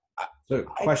 So,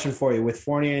 question for you: with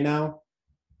Fournier now,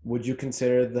 would you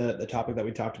consider the topic that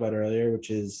we talked about earlier,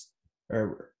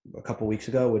 or a couple weeks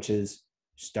ago, which is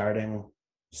starting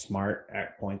Smart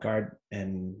at point guard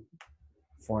and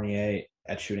Fournier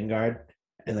at shooting guard,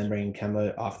 and then bringing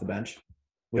Kemba off the bench?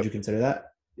 Would you consider that?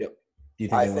 Yep. Do you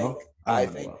think they will? I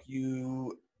think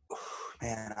you,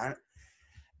 man.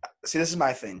 See, this is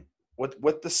my thing.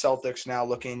 With the Celtics now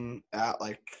looking at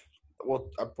we'll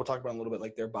talk about in a little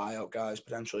bit their buyout guys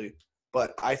potentially,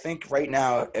 but I think right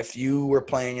now if you were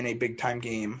playing in a big time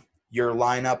game, your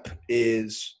lineup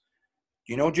is,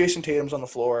 Jason Tatum's on the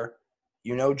floor,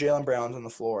 Jaylen Brown's on the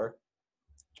floor,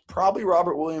 probably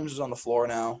Robert Williams is on the floor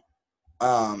now,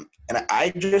 and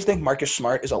I just think Marcus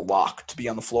Smart is a lock to be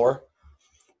on the floor.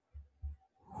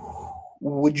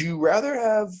 Would you rather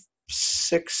have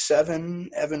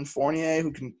 6'7" Evan Fournier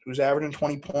who's averaging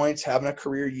 20 points, having a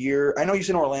career year? I know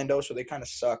he's in Orlando, so they kind of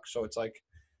suck. So it's the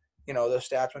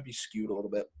stats might be skewed a little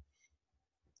bit.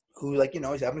 Who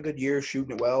he's having a good year,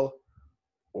 shooting it well,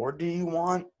 or do you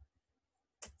want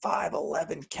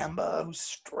 5'11" Kemba who's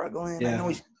struggling? Yeah.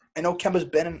 I know Kemba's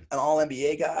been an All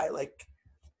NBA guy.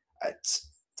 It's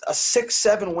a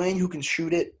 6'7" wing who can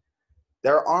shoot it.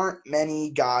 There aren't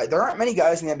many guys in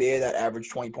the NBA that average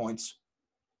 20 points.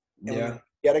 And when you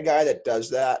get a guy that does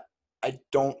that, I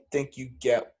don't think you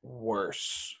get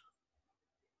worse.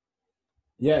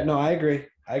 Yeah, no, I agree.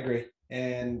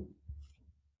 And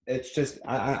it's just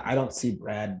I don't see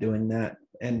Brad doing that.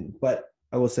 But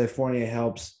I will say Fournier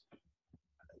helps.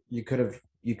 You could have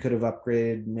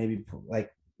upgraded, maybe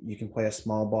you can play a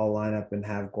small ball lineup and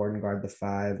have Gordon guard the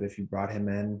 5 if you brought him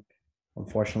in.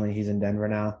 Unfortunately, he's in Denver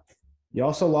now. You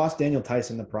also lost Daniel Tice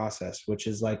in the process, which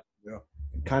is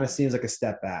kind of seems like a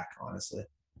step back, honestly.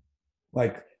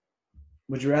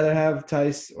 Would you rather have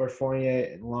Tice or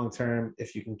Fournier long term?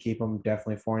 If you can keep him,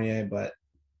 definitely Fournier, but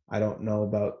I don't know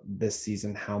about this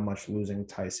season how much losing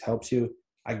Tice helps you.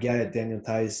 I get it, Daniel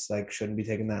Tice shouldn't be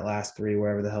taking that last 3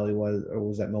 wherever the hell he was, or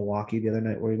was that Milwaukee the other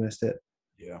night where he missed it?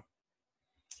 Yeah.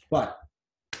 But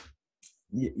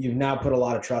you've now put a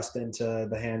lot of trust into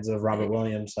the hands of Robert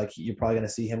Williams. You're probably going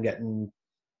to see him getting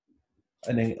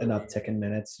an uptick in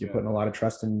minutes. You're putting a lot of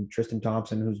trust in Tristan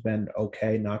Thompson, who's been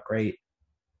okay, not great. I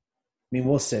mean,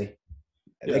 we'll see.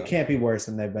 Yeah. It can't be worse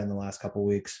than they've been the last couple of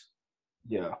weeks.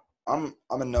 Yeah, I'm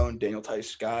a known Daniel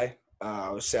Tice guy.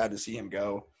 I was sad to see him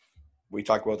go. We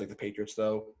talk about the Patriots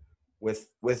though.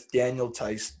 With Daniel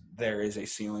Tice, there is a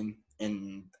ceiling,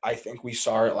 and I think we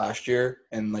saw it last year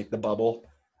in the bubble.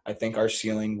 I think our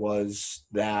ceiling was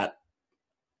that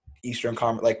Eastern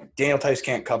Conference. Daniel Tice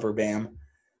can't cover Bam.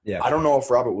 Yeah. I don't know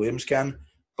if Robert Williams can,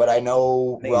 but I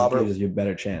know Robert gives you a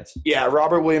better chance. Yeah,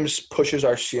 Robert Williams pushes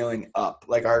our ceiling up.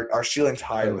 Our ceiling's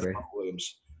higher with Robert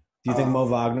Williams. Do you think Mo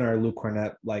Wagner or Luke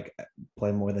Cornett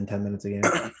play more than 10 minutes a game?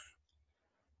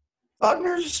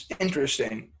 Wagner's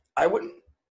interesting. I wouldn't.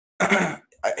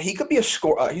 He could be a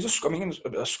score. He's a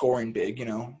scoring big.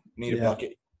 Need a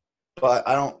bucket. But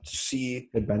I don't see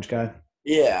good bench guy.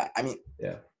 Yeah, I mean.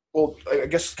 Yeah. Well, I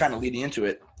guess kind of leading into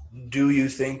it. Do you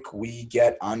think we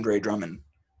get Andre Drummond?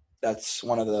 That's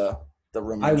one of the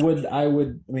rumors. I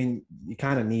would. I mean, you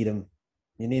kind of need him.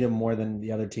 You need him more than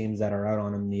the other teams that are out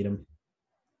on him need him.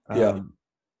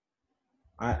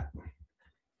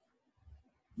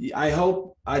 I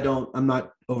hope I'm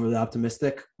not overly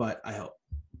optimistic, but I hope.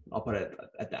 I'll put it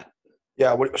at that.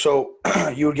 Yeah. So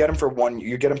you would get him for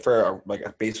you get him for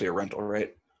basically a rental,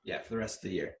 right? Yeah, for the rest of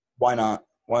the year. Why not?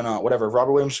 Whatever.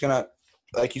 Robert Williams is gonna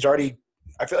he's already.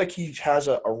 I feel like he has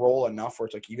a role enough where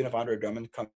it's even if Andre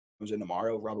Drummond comes in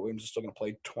tomorrow, Robert Williams is still gonna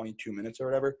play 22 minutes or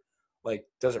whatever.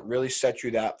 Does it really set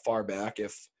you that far back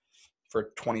if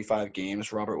for 25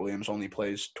 games Robert Williams only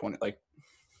plays 20?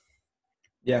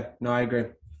 Yeah. No, I agree.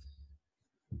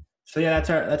 So yeah,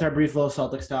 that's our brief little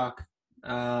Celtics talk.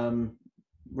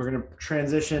 we're going to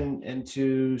transition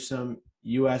into some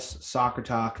U.S. soccer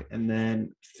talk and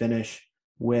then finish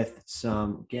with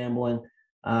some gambling.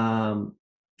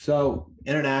 So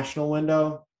international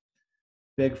window,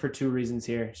 big for two reasons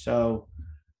here. So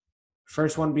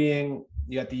first one being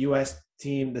you got the U.S.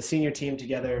 team, the senior team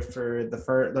together for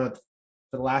the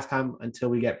last time until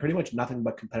we get pretty much nothing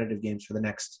but competitive games for the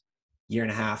next year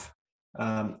and a half.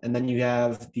 And then you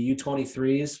have the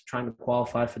U23s trying to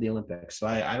qualify for the Olympics. So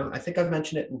I think I've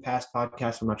mentioned it in past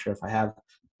podcasts. I'm not sure if I have.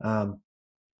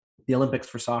 The Olympics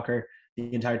for soccer,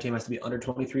 the entire team has to be under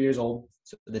 23 years old.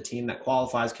 So the team that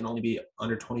qualifies can only be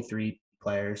under 23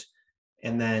 players.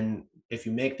 And then if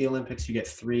you make the Olympics, you get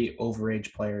 3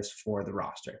 overage players for the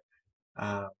roster.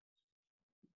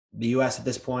 The U.S. at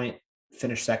this point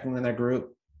finished second in their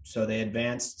group, so they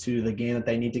advance to the game that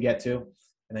they need to get to,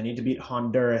 and they need to beat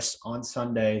Honduras on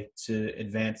Sunday to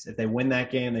advance. If they win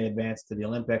that game, they advance to the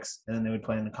Olympics, and then they would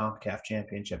play in the CONCACAF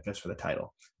Championship just for the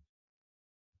title.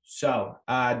 So,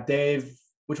 Dave,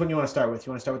 which one do you want to start with?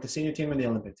 You want to start with the senior team or the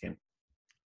Olympic team?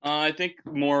 I think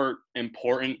more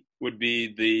important would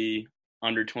be the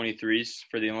under 23s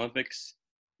for the Olympics.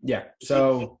 Yeah.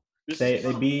 So they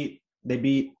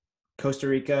beat Costa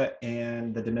Rica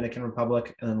and the Dominican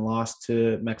Republic and then lost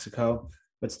to Mexico,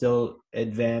 but still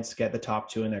advanced, get the top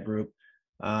 2 in their group.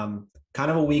 Kind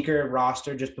of a weaker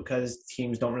roster just because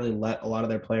teams don't really let a lot of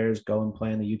their players go and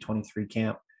play in the U23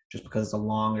 camp just because it's a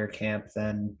longer camp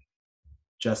than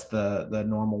just the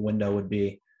normal window would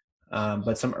be.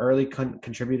 But some early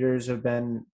contributors have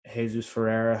been Jesus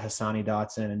Ferreira, Hassani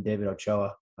Dotson, and David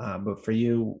Ochoa. But for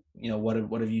you,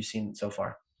 what have you seen so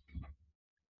far?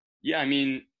 Yeah, I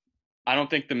mean, I don't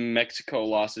think the Mexico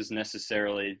loss is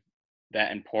necessarily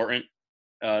that important.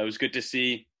 It was good to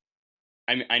see.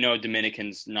 I know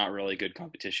Dominican's not really good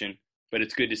competition, but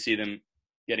it's good to see them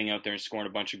getting out there and scoring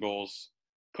a bunch of goals.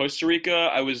 Costa Rica,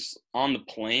 I was on a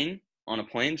plane,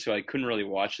 so I couldn't really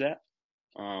watch that.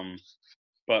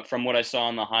 But from what I saw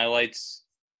in the highlights,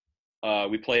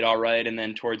 we played all right, and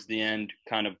then towards the end,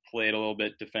 kind of played a little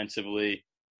bit defensively,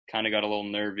 kind of got a little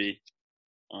nervy.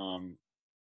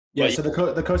 So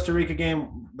the Costa Rica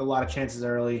game, a lot of chances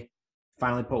early,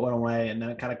 finally put one away, and then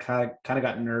it kind of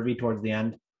got nervy towards the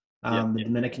end. The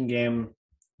Dominican game,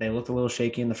 they looked a little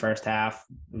shaky in the first half.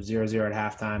 It was 0-0 at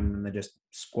halftime, and they just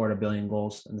scored a billion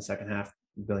goals in the second half,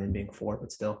 a billion being 4,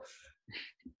 but still.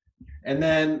 And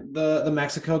then the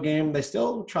Mexico game, they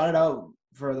still trotted out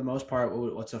for the most part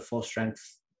what's a full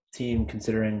strength team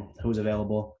considering who's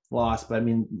available. Lost, but I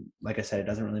mean, like I said, it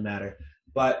doesn't really matter.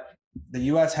 But the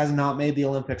U.S. has not made the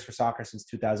Olympics for soccer since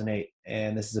 2008,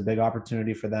 and this is a big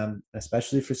opportunity for them,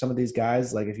 especially for some of these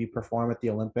guys. Like if you perform at the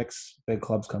Olympics, big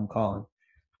clubs come calling.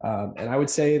 And I would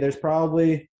say there's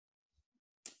probably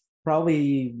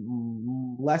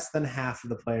less than half of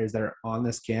the players that are on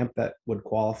this camp that would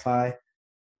qualify,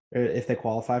 or if they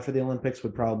qualify for the Olympics,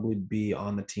 would probably be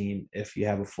on the team if you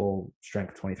have a full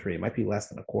strength 23. It might be less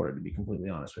than a quarter, to be completely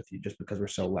honest with you, just because we're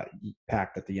so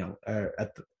packed at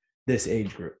this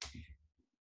age group.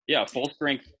 Yeah, full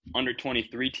strength under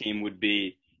 23 team would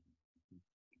be,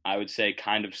 I would say,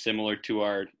 kind of similar to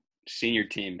our senior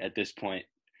team at this point.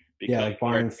 Yeah, like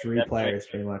barring 3 players,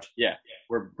 pretty much. Yeah,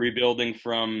 we're rebuilding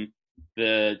from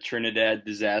the Trinidad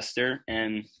disaster,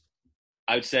 and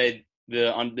I would say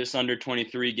this under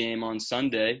 23 game on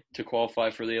Sunday to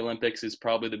qualify for the Olympics is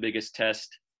probably the biggest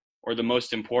test or the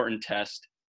most important test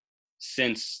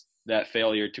since that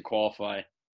failure to qualify.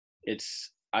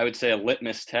 It's, I would say, a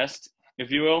litmus test,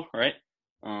 if you will, right?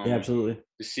 Yeah, absolutely.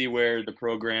 To see where the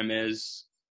program is,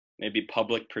 maybe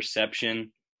public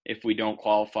perception. If we don't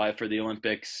qualify for the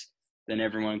Olympics, then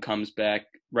everyone comes back,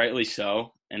 rightly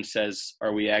so, and says,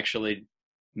 are we actually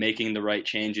making the right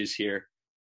changes here?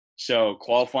 So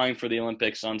qualifying for the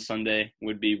Olympics on Sunday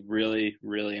would be really,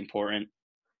 really important,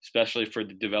 especially for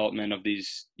the development of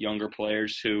these younger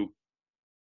players who,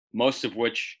 most of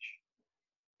which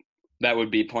that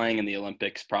would be playing in the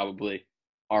Olympics probably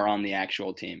are on the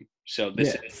actual team. So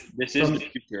this is the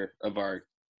future of our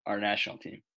national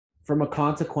team. From a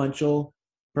consequential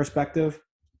perspective,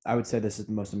 I would say this is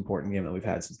the most important game that we've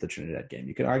had since the Trinidad game.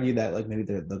 You could argue that like maybe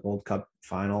the Gold Cup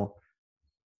final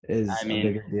is a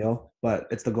bigger deal, but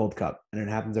it's the Gold Cup and it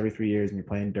happens every 3 years and you're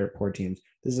playing dirt poor teams.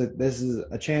 This is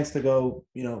a chance to go,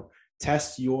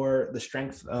 test the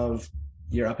strength of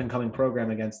your up and coming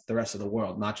program against the rest of the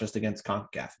world, not just against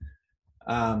CONCACAF.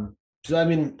 So I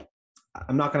mean,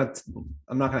 I'm not gonna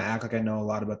act like I know a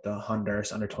lot about the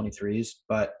Honduras under 23s,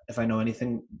 but if I know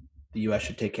anything, the U.S.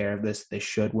 should take care of this. They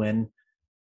should win,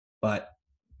 but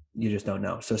you just don't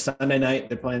know. So Sunday night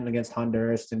they're playing against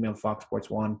Honduras. It's gonna be on Fox Sports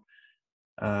 1.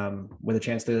 with a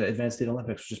chance to advance to the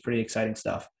Olympics, which is pretty exciting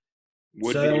stuff.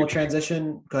 Would So then be we'll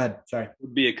transition. Go ahead. Sorry.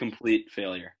 would be a complete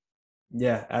failure.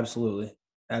 Yeah, absolutely.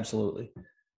 Absolutely.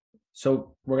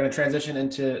 So we're going to transition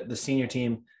into the senior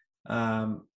team.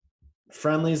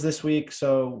 Friendlies this week.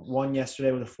 So one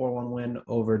yesterday with a 4-1 win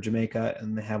over Jamaica,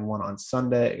 and they have one on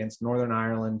Sunday against Northern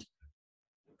Ireland.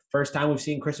 First time we've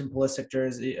seen Kristen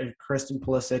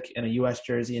Pulisic in a U.S.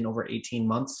 jersey in over 18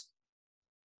 months,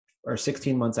 or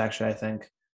 16 months actually, I think.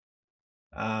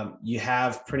 You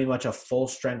have pretty much a full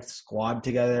strength squad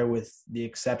together, with the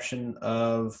exception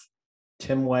of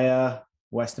Tim Weah,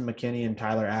 Weston McKennie, and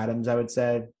Tyler Adams, I would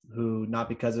say, who, not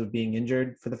because of being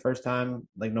injured for the first time,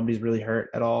 like nobody's really hurt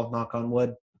at all, knock on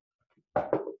wood.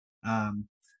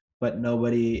 But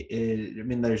nobody is, I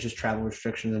mean, there's just travel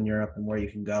restrictions in Europe and where you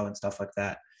can go and stuff like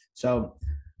that. So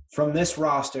from this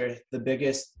roster, the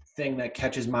biggest thing that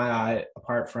catches my eye,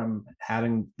 apart from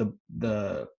having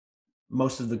the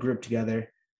most of the group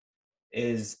together,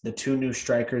 is the two new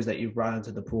strikers that you've brought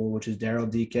into the pool, which is Daryl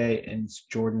Dike and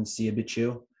Jordan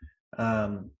Siebichu.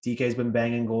 DK's been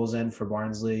banging goals in for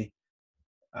Barnsley.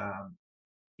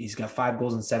 He's got 5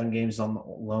 goals in 7 games on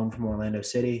loan from Orlando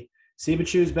City.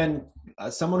 Siebichu's been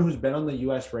someone who's been on the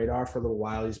U.S. radar for a little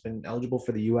while. He's been eligible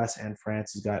for the U.S. and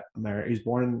France. He's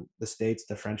born in the States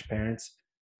to French parents.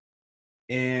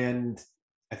 And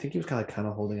I think he was kind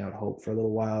of holding out hope for a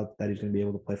little while that he's going to be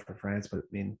able to play for France. But I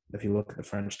mean, if you look at the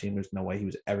French team, there's no way he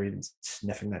was ever even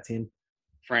sniffing that team.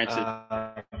 France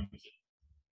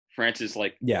is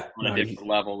like on a different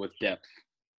level with depth.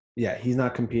 Yeah, he's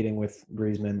not competing with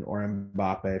Griezmann or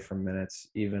Mbappe for minutes,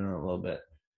 even a little bit.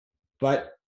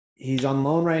 But he's on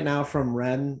loan right now from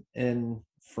Rennes in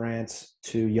France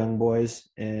to Young Boys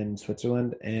in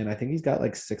Switzerland. And I think he's got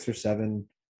like 6 or 7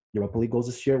 Europa League goals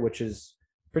this year, which is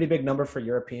a pretty big number for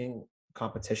European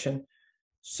competition.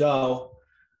 So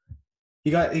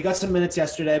he got some minutes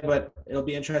yesterday, but it'll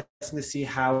be interesting to see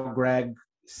how Greg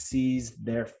sees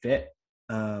their fit.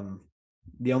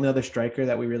 The only other striker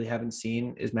that we really haven't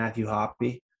seen is Matthew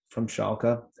Hoppe from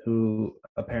Schalke, who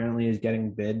apparently is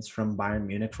getting bids from Bayern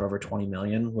Munich for over 20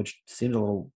 million, which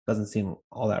doesn't seem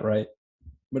all that right,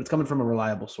 but it's coming from a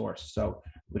reliable source, so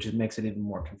which makes it even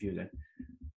more confusing.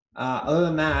 Other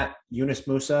than that, Yunus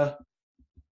Musa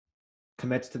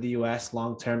commits to the U.S.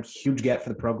 long-term, huge get for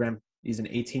the program. He's an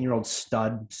 18-year-old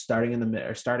stud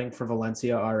starting for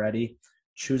Valencia already.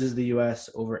 Chooses the U.S.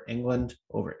 over England,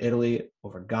 over Italy,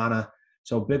 over Ghana.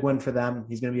 So big win for them.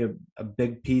 He's going to be a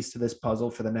big piece to this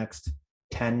puzzle for the next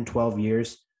 10, 12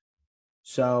 years.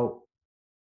 So,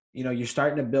 you're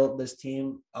starting to build this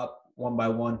team up one by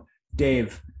one.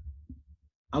 Dave,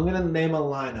 I'm going to name a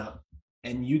lineup,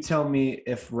 and you tell me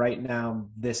if right now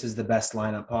this is the best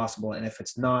lineup possible. And if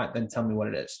it's not, then tell me what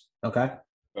it is. Okay?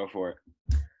 Go for it.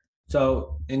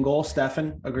 So in goal,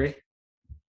 Stefan, agree?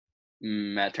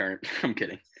 Matt Turner. I'm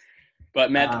kidding.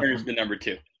 But Matt Turner's the number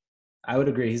 2. I would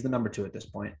agree. He's the number 2 at this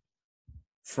point.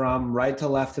 From right to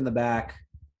left in the back,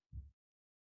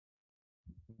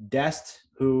 Dest,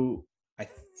 who I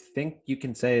think you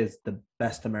can say is the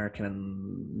best American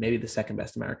and maybe the second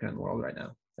best American in the world right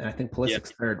now. And I think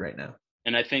Pulisic's third right now.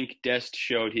 And I think Dest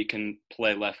showed he can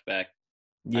play left back.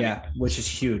 Yeah, which is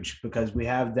huge because we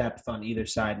have depth on either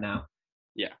side now.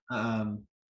 Yeah.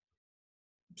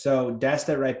 So Dest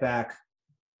at right back.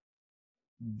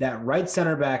 That right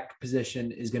center back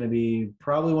position is going to be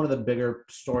probably one of the bigger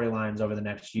storylines over the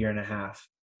next year and a half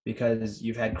because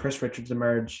you've had Chris Richards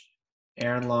emerge.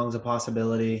 Aaron Long's a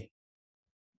possibility.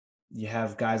 You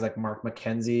have guys like Mark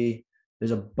McKenzie.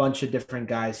 There's a bunch of different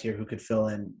guys here who could fill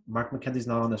in. Mark McKenzie's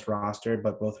not on this roster,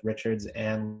 but both Richards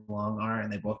and Long are,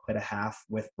 and they both played a half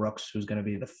with Brooks, who's going to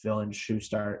be the fill-in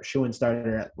shoe-in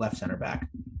starter at left center back.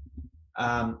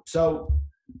 So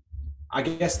I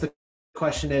guess the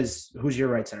question is, who's your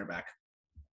right center back?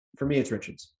 For me, it's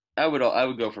Richards. I would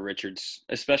go for Richards,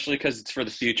 especially because it's for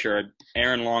the future.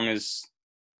 Aaron Long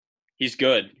he's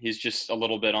good. He's just a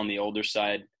little bit on the older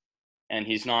side, and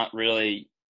he's not really.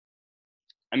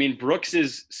 I mean, Brooks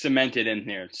is cemented in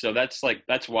here, so that's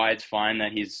why it's fine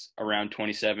that he's around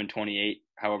 27, 28,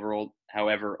 however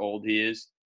old he is.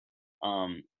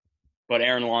 But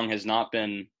Aaron Long has not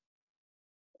been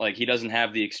he doesn't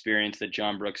have the experience that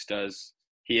John Brooks does.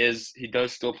 He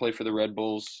does still play for the Red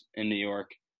Bulls in New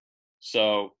York.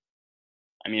 So,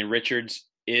 I mean, Richards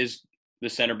is the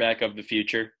center back of the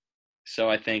future. So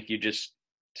I think you just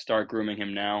start grooming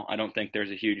him now. I don't think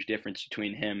there's a huge difference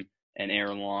between him and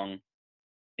Aaron Long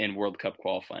in World Cup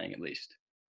qualifying, at least.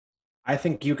 I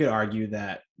think you could argue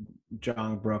that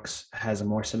John Brooks has a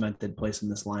more cemented place in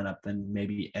this lineup than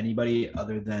maybe anybody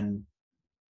other than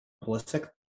Pulisic.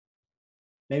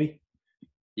 Maybe.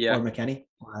 Yeah. or McKennie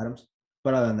or Adams.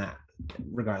 But other than that,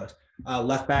 regardless.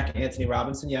 Left back, Anthony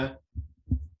Robinson, yeah.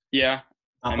 Yeah.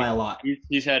 Not by a lot.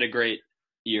 He's had a great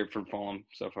year for Fulham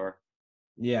so far.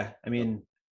 Yeah. I mean,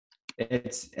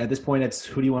 it's at this point, it's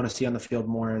who do you want to see on the field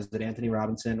more? Is it Anthony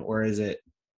Robinson or is it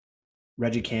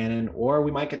Reggie Cannon? Or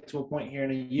we might get to a point here in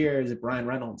a year, is it Brian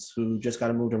Reynolds, who just got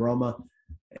to move to Roma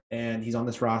and he's on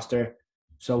this roster.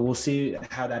 So we'll see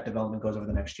how that development goes over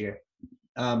the next year.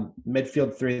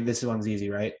 Midfield three, this one's easy,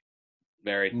 right?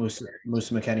 Very. Musa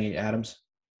McKennie, Adams.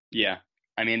 Yeah.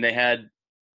 I mean, they had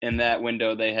in that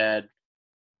window, they had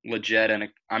Leggett, and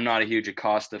I'm not a huge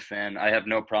Acosta fan. I have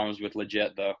no problems with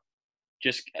Leggett, though.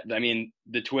 I mean,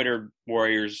 the Twitter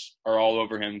warriors are all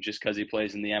over him just because he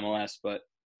plays in the MLS, but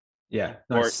yeah,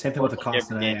 no, same thing with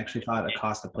Acosta. And I actually thought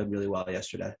Acosta played really well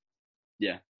yesterday.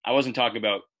 Yeah, I wasn't talking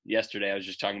about yesterday. I was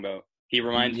just talking about he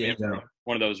reminds me of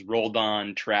one of those rolled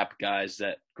on trap guys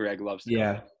that Greg loves to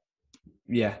call.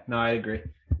 Yeah, no, I agree.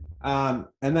 And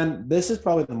then this is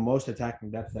probably the most attacking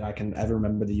depth that I can ever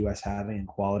remember the U.S. having in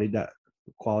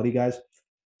quality guys.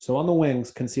 So on the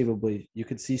wings, conceivably, you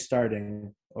could see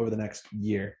starting over the next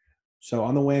year. So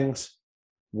on the wings,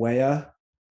 Weah,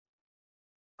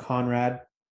 Conrad,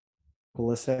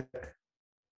 Pulisic.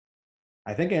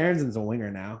 I think Aaronson's a winger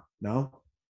now. No?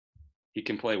 He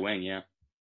can play wing, yeah.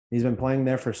 He's been playing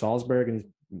there for Salzburg, and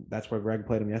that's where Greg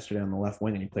played him yesterday on the left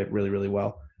wing, and he played really, really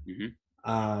well.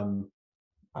 Mm-hmm.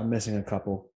 I'm missing a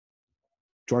couple.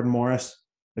 Jordan Morris,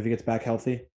 if he gets back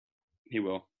healthy. He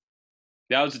will.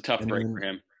 That was a tough break for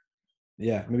him.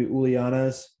 Yeah, maybe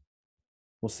Ulianas.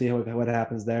 We'll see what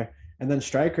happens there. And then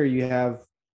striker, you have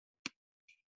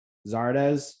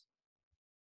Zardes,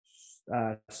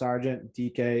 Sargent,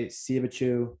 DK,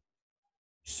 Sivachu,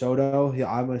 Soto.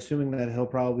 I'm assuming that he'll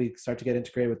probably start to get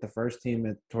integrated with the first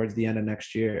team towards the end of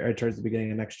next year, or towards the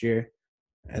beginning of next year.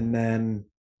 And then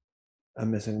I'm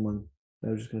missing one that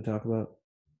I was just going to talk about.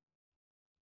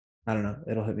 I don't know.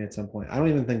 It'll hit me at some point. I don't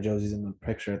even think Josie's in the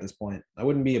picture at this point. I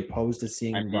wouldn't be opposed to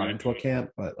seeing him brought into a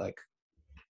camp, but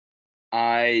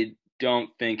I don't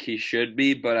think he should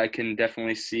be, but I can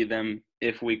definitely see them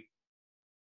if we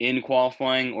in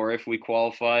qualifying or if we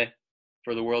qualify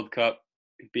for the World Cup,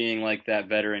 being like that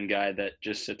veteran guy that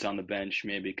just sits on the bench,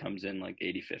 maybe comes in like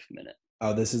 85th minute.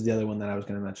 Oh, this is the other one that I was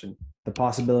going to mention. The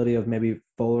possibility of maybe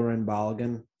Folarin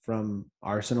Balogun from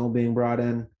Arsenal being brought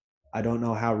in. I don't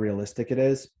know how realistic it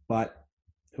is, but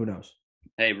who knows?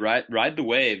 Hey, ride the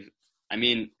wave. I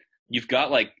mean, you've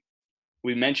got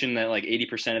we mentioned that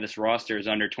 80% of this roster is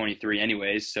under 23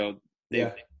 anyways. So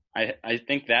I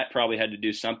think that probably had to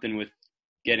do something with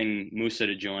getting Musa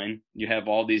to join. You have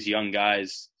all these young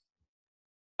guys.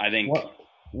 I think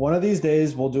one of these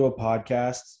days we'll do a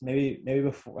podcast. Maybe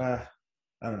before. I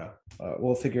don't know.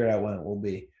 We'll figure it out when it will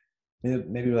be.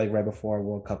 Maybe right before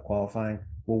World Cup qualifying.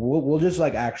 We'll just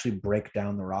actually break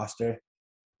down the roster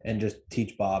and just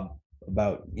teach Bob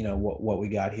about what we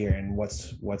got here and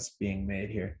what's being made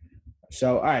here.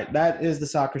 So all right, that is the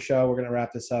soccer show. We're gonna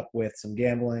wrap this up with some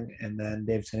gambling, and then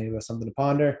Dave's gonna give us something to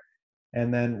ponder,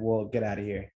 and then we'll get out of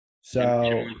here. So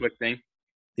one quick thing.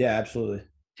 Yeah, absolutely.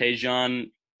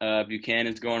 Tajon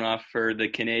Buchanan's going off for the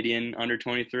Canadian under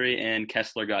 23, and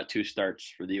Kessler got 2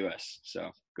 starts for the U.S. So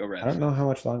go Revs. I don't know how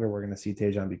much longer we're going to see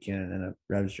Tajon Buchanan in a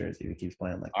Revs jersey if he keeps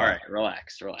playing like that. All right,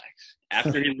 relax.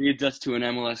 After he leads us to an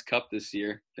MLS Cup this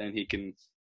year, then he can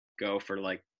go for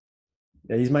Yeah,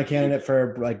 he's my candidate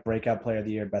for breakout player of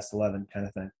the year, best 11 kind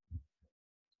of thing.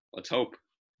 Let's hope.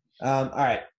 All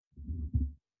right.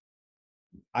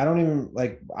 I don't even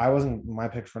my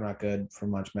picks were not good for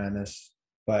March Madness.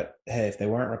 But hey, if they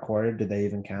weren't recorded, did they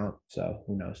even count? So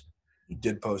who knows? You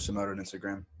did post them out on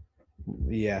Instagram.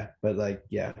 Yeah, but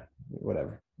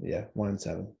whatever. Yeah,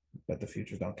 1-7, but the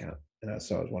futures don't count. And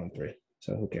so it was 1-3.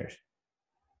 So who cares?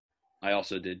 I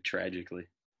also did tragically.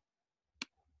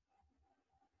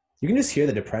 You can just hear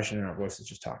the depression in our voices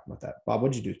just talking about that. Bob,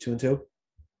 what'd you do? 2-2?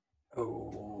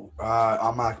 Oh,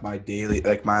 I'm my daily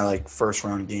my first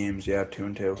round games. Yeah,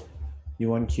 2-2. You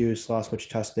won Q's, lost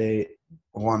Wichita State.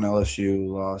 Won LSU,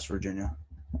 lost Virginia.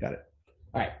 Got it.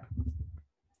 All right.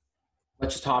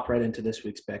 Let's just hop right into this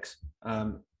week's picks.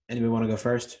 Anybody want to go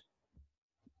first?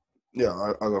 Yeah,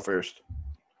 I'll go first.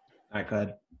 All right, go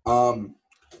ahead.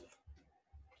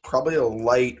 Probably a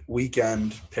light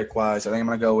weekend pick-wise. I think I'm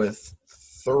going to go with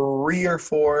 3 or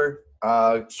 4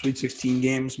 Sweet 16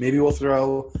 games. Maybe we'll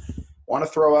throw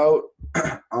out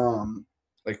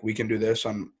we can do this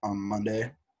on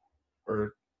Monday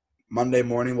or Monday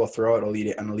morning. We'll throw out an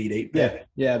Elite 8 pick.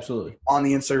 Yeah, absolutely. On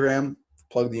the Instagram.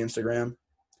 Plug the Instagram.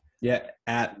 Yeah,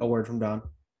 at A Word from Don.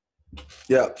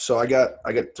 Yeah, so I got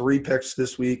 3 picks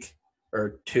this week,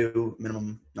 or 2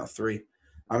 minimum, not 3.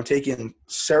 I'm taking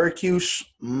Syracuse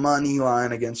money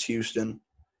line against Houston.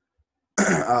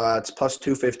 It's plus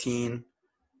 215.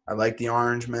 I like the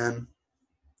Orange men.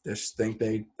 I think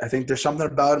there's something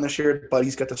about him this year.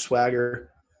 Buddy's got the swagger.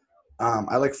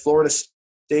 I like Florida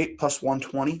State plus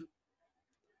 120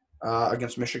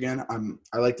 against Michigan.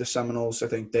 I like the Seminoles. I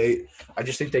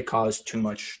just think they cause too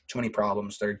many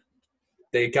problems.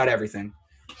 They got everything.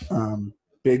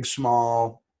 Big,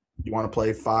 small. You want to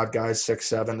play 5 guys, 6,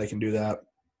 7, they can do that.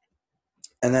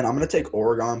 And then I'm going to take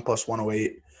Oregon plus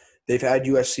 108. They've had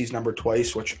USC's number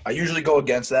twice, which I usually go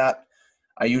against that.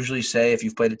 I usually say if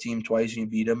you've played a team twice and you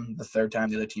beat them, the third time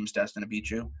the other team's destined to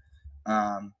beat you.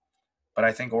 But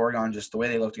I think Oregon, just the way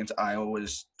they looked against Iowa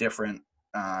was different,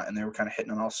 and they were kind of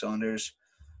hitting on all cylinders.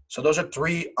 So those are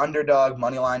 3 underdog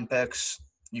money line picks.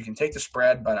 You can take the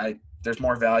spread, but there's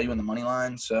more value in the money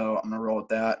line, so I'm going to roll with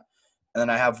that. And then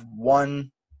I have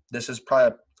one. This is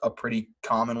probably a pretty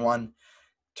common one.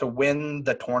 To win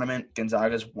the tournament,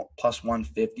 Gonzaga's plus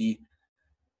 150.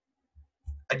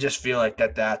 I just feel like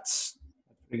that's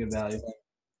Pretty good value.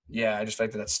 Yeah, I just feel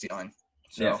like that's stealing.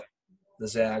 So Yeah. the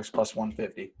Zags plus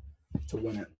 150 to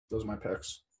win it. Those are my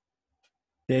picks.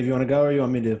 Dave, you want to go or you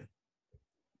want me to?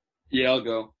 Yeah, I'll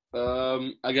go.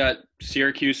 I got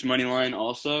Syracuse money line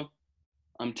also.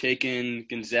 I'm taking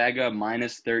Gonzaga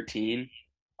minus 13.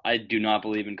 I do not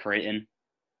believe in Creighton.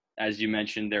 As you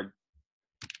mentioned, they're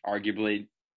arguably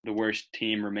the worst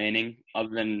team remaining, other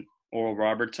than Oral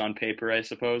Roberts on paper, I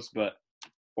suppose. But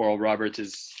Oral Roberts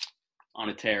is on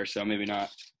a tear, so maybe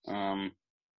not.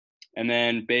 And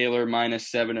then Baylor minus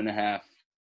 7.5.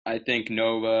 I think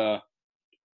Nova.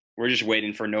 We're just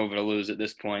waiting for Nova to lose at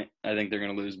this point. I think they're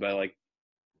going to lose by like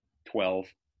 12.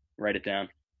 Write it down.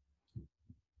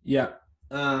 Yeah.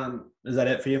 Is that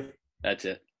it for you? That's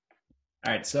it.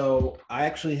 All right. So I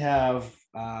actually have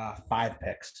 5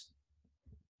 picks.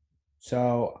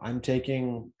 So I'm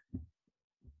taking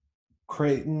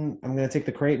Creighton. I'm going to take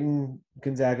the Creighton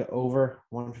Gonzaga over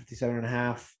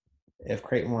 157.5. If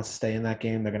Creighton wants to stay in that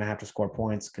game, they're going to have to score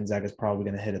points. Gonzaga's probably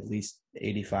going to hit at least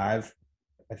 85.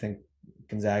 I think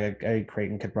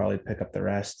Creighton could probably pick up the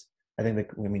rest.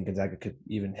 Gonzaga could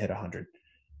even hit 100.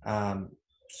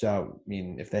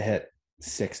 If they hit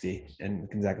 60 and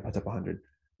Gonzaga puts up 100,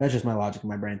 that's just my logic in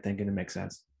my brain thinking it makes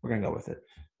sense. We're going to go with it.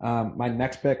 My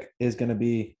next pick is going to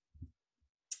be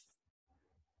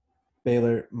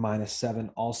Baylor minus 7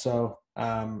 also.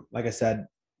 Like I said,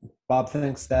 Bob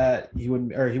thinks that he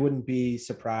wouldn't be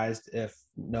surprised if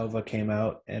Nova came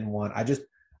out and won. I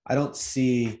don't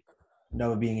see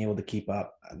Nova being able to keep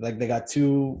up. Like they got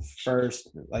their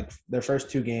first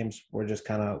 2 games were just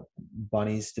kind of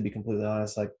bunnies, to be completely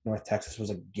honest. Like North Texas was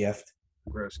a gift.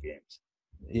 Gross games.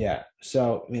 Yeah.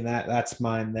 So that's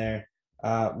mine there.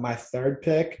 My third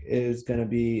pick is going to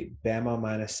be Bama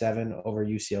minus 7 over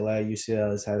UCLA.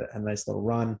 UCLA has had a nice little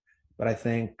run, but I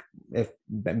think if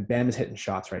Bama's hitting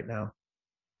shots right now,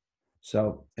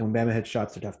 and when Bama hits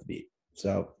shots, they're tough to beat.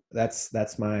 So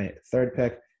that's my third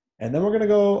pick. And then we're going to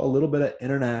go a little bit of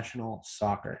international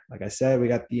soccer. Like I said, we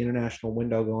got the international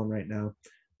window going right now.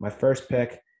 My first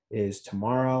pick is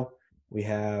tomorrow. We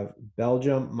have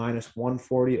Belgium minus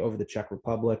 140 over the Czech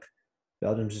Republic.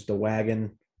 Belgium's just a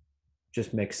wagon.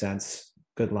 Just makes sense.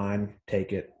 Good line.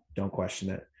 Take it. Don't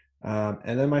question it.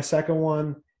 And then my second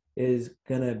one is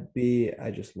going to be –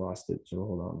 I just lost it, so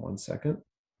hold on one second.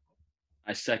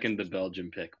 I second the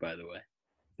Belgium pick, by the way.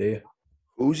 Do you?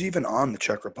 Who's even on the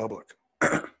Czech Republic?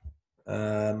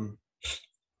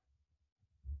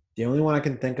 The only one I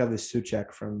can think of is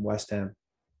Souček from West Ham.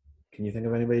 Can you think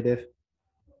of anybody, Dave?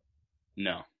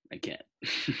 No, I can't.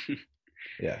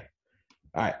 Yeah.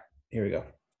 All right. Here we go.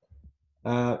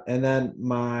 And then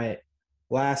my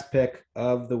last pick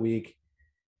of the week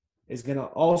is going to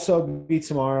also be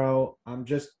tomorrow. I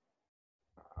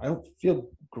don't feel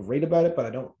great about it, but I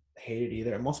don't hate it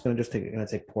either. I'm also going to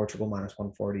take Portugal minus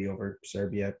 140 over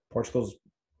Serbia. Portugal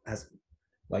has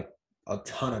like a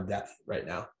ton of depth right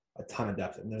now, and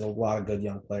there's a lot of good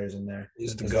young players in there.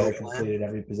 Is the GOAT completed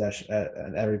every possession at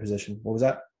every position. What was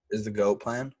that? Is the GOAT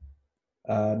plan?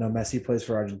 No, Messi plays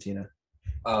for Argentina.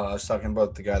 I was talking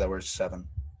about the guy that wears 7.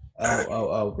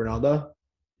 Ronaldo?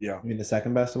 Yeah. You mean the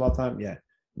second best of all time? Yeah.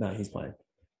 No, he's playing.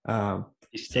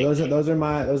 He's So those are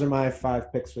my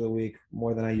 5 picks for the week,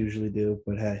 more than I usually do.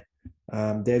 But hey,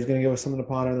 Dave's gonna give us something to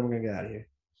ponder, and then we're gonna get out of here.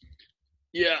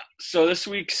 Yeah. So this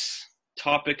week's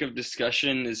topic of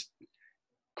discussion is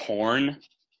corn.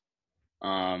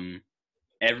 A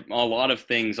lot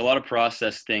of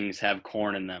processed things have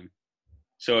corn in them.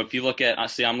 So if you look at,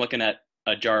 I'm looking at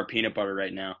a jar of peanut butter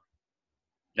right now.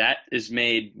 That is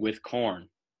made with corn.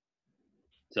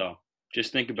 So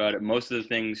just think about it. Most of the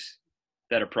things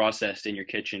that are processed in your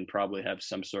kitchen probably have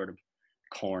some sort of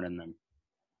corn in them.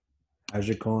 How's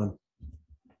your corn?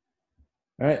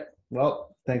 All right.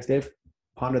 Well, thanks, Dave.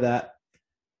 Ponder that.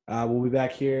 We'll be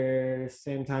back here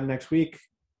same time next week.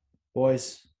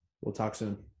 Boys, we'll talk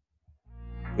soon.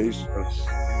 Peace.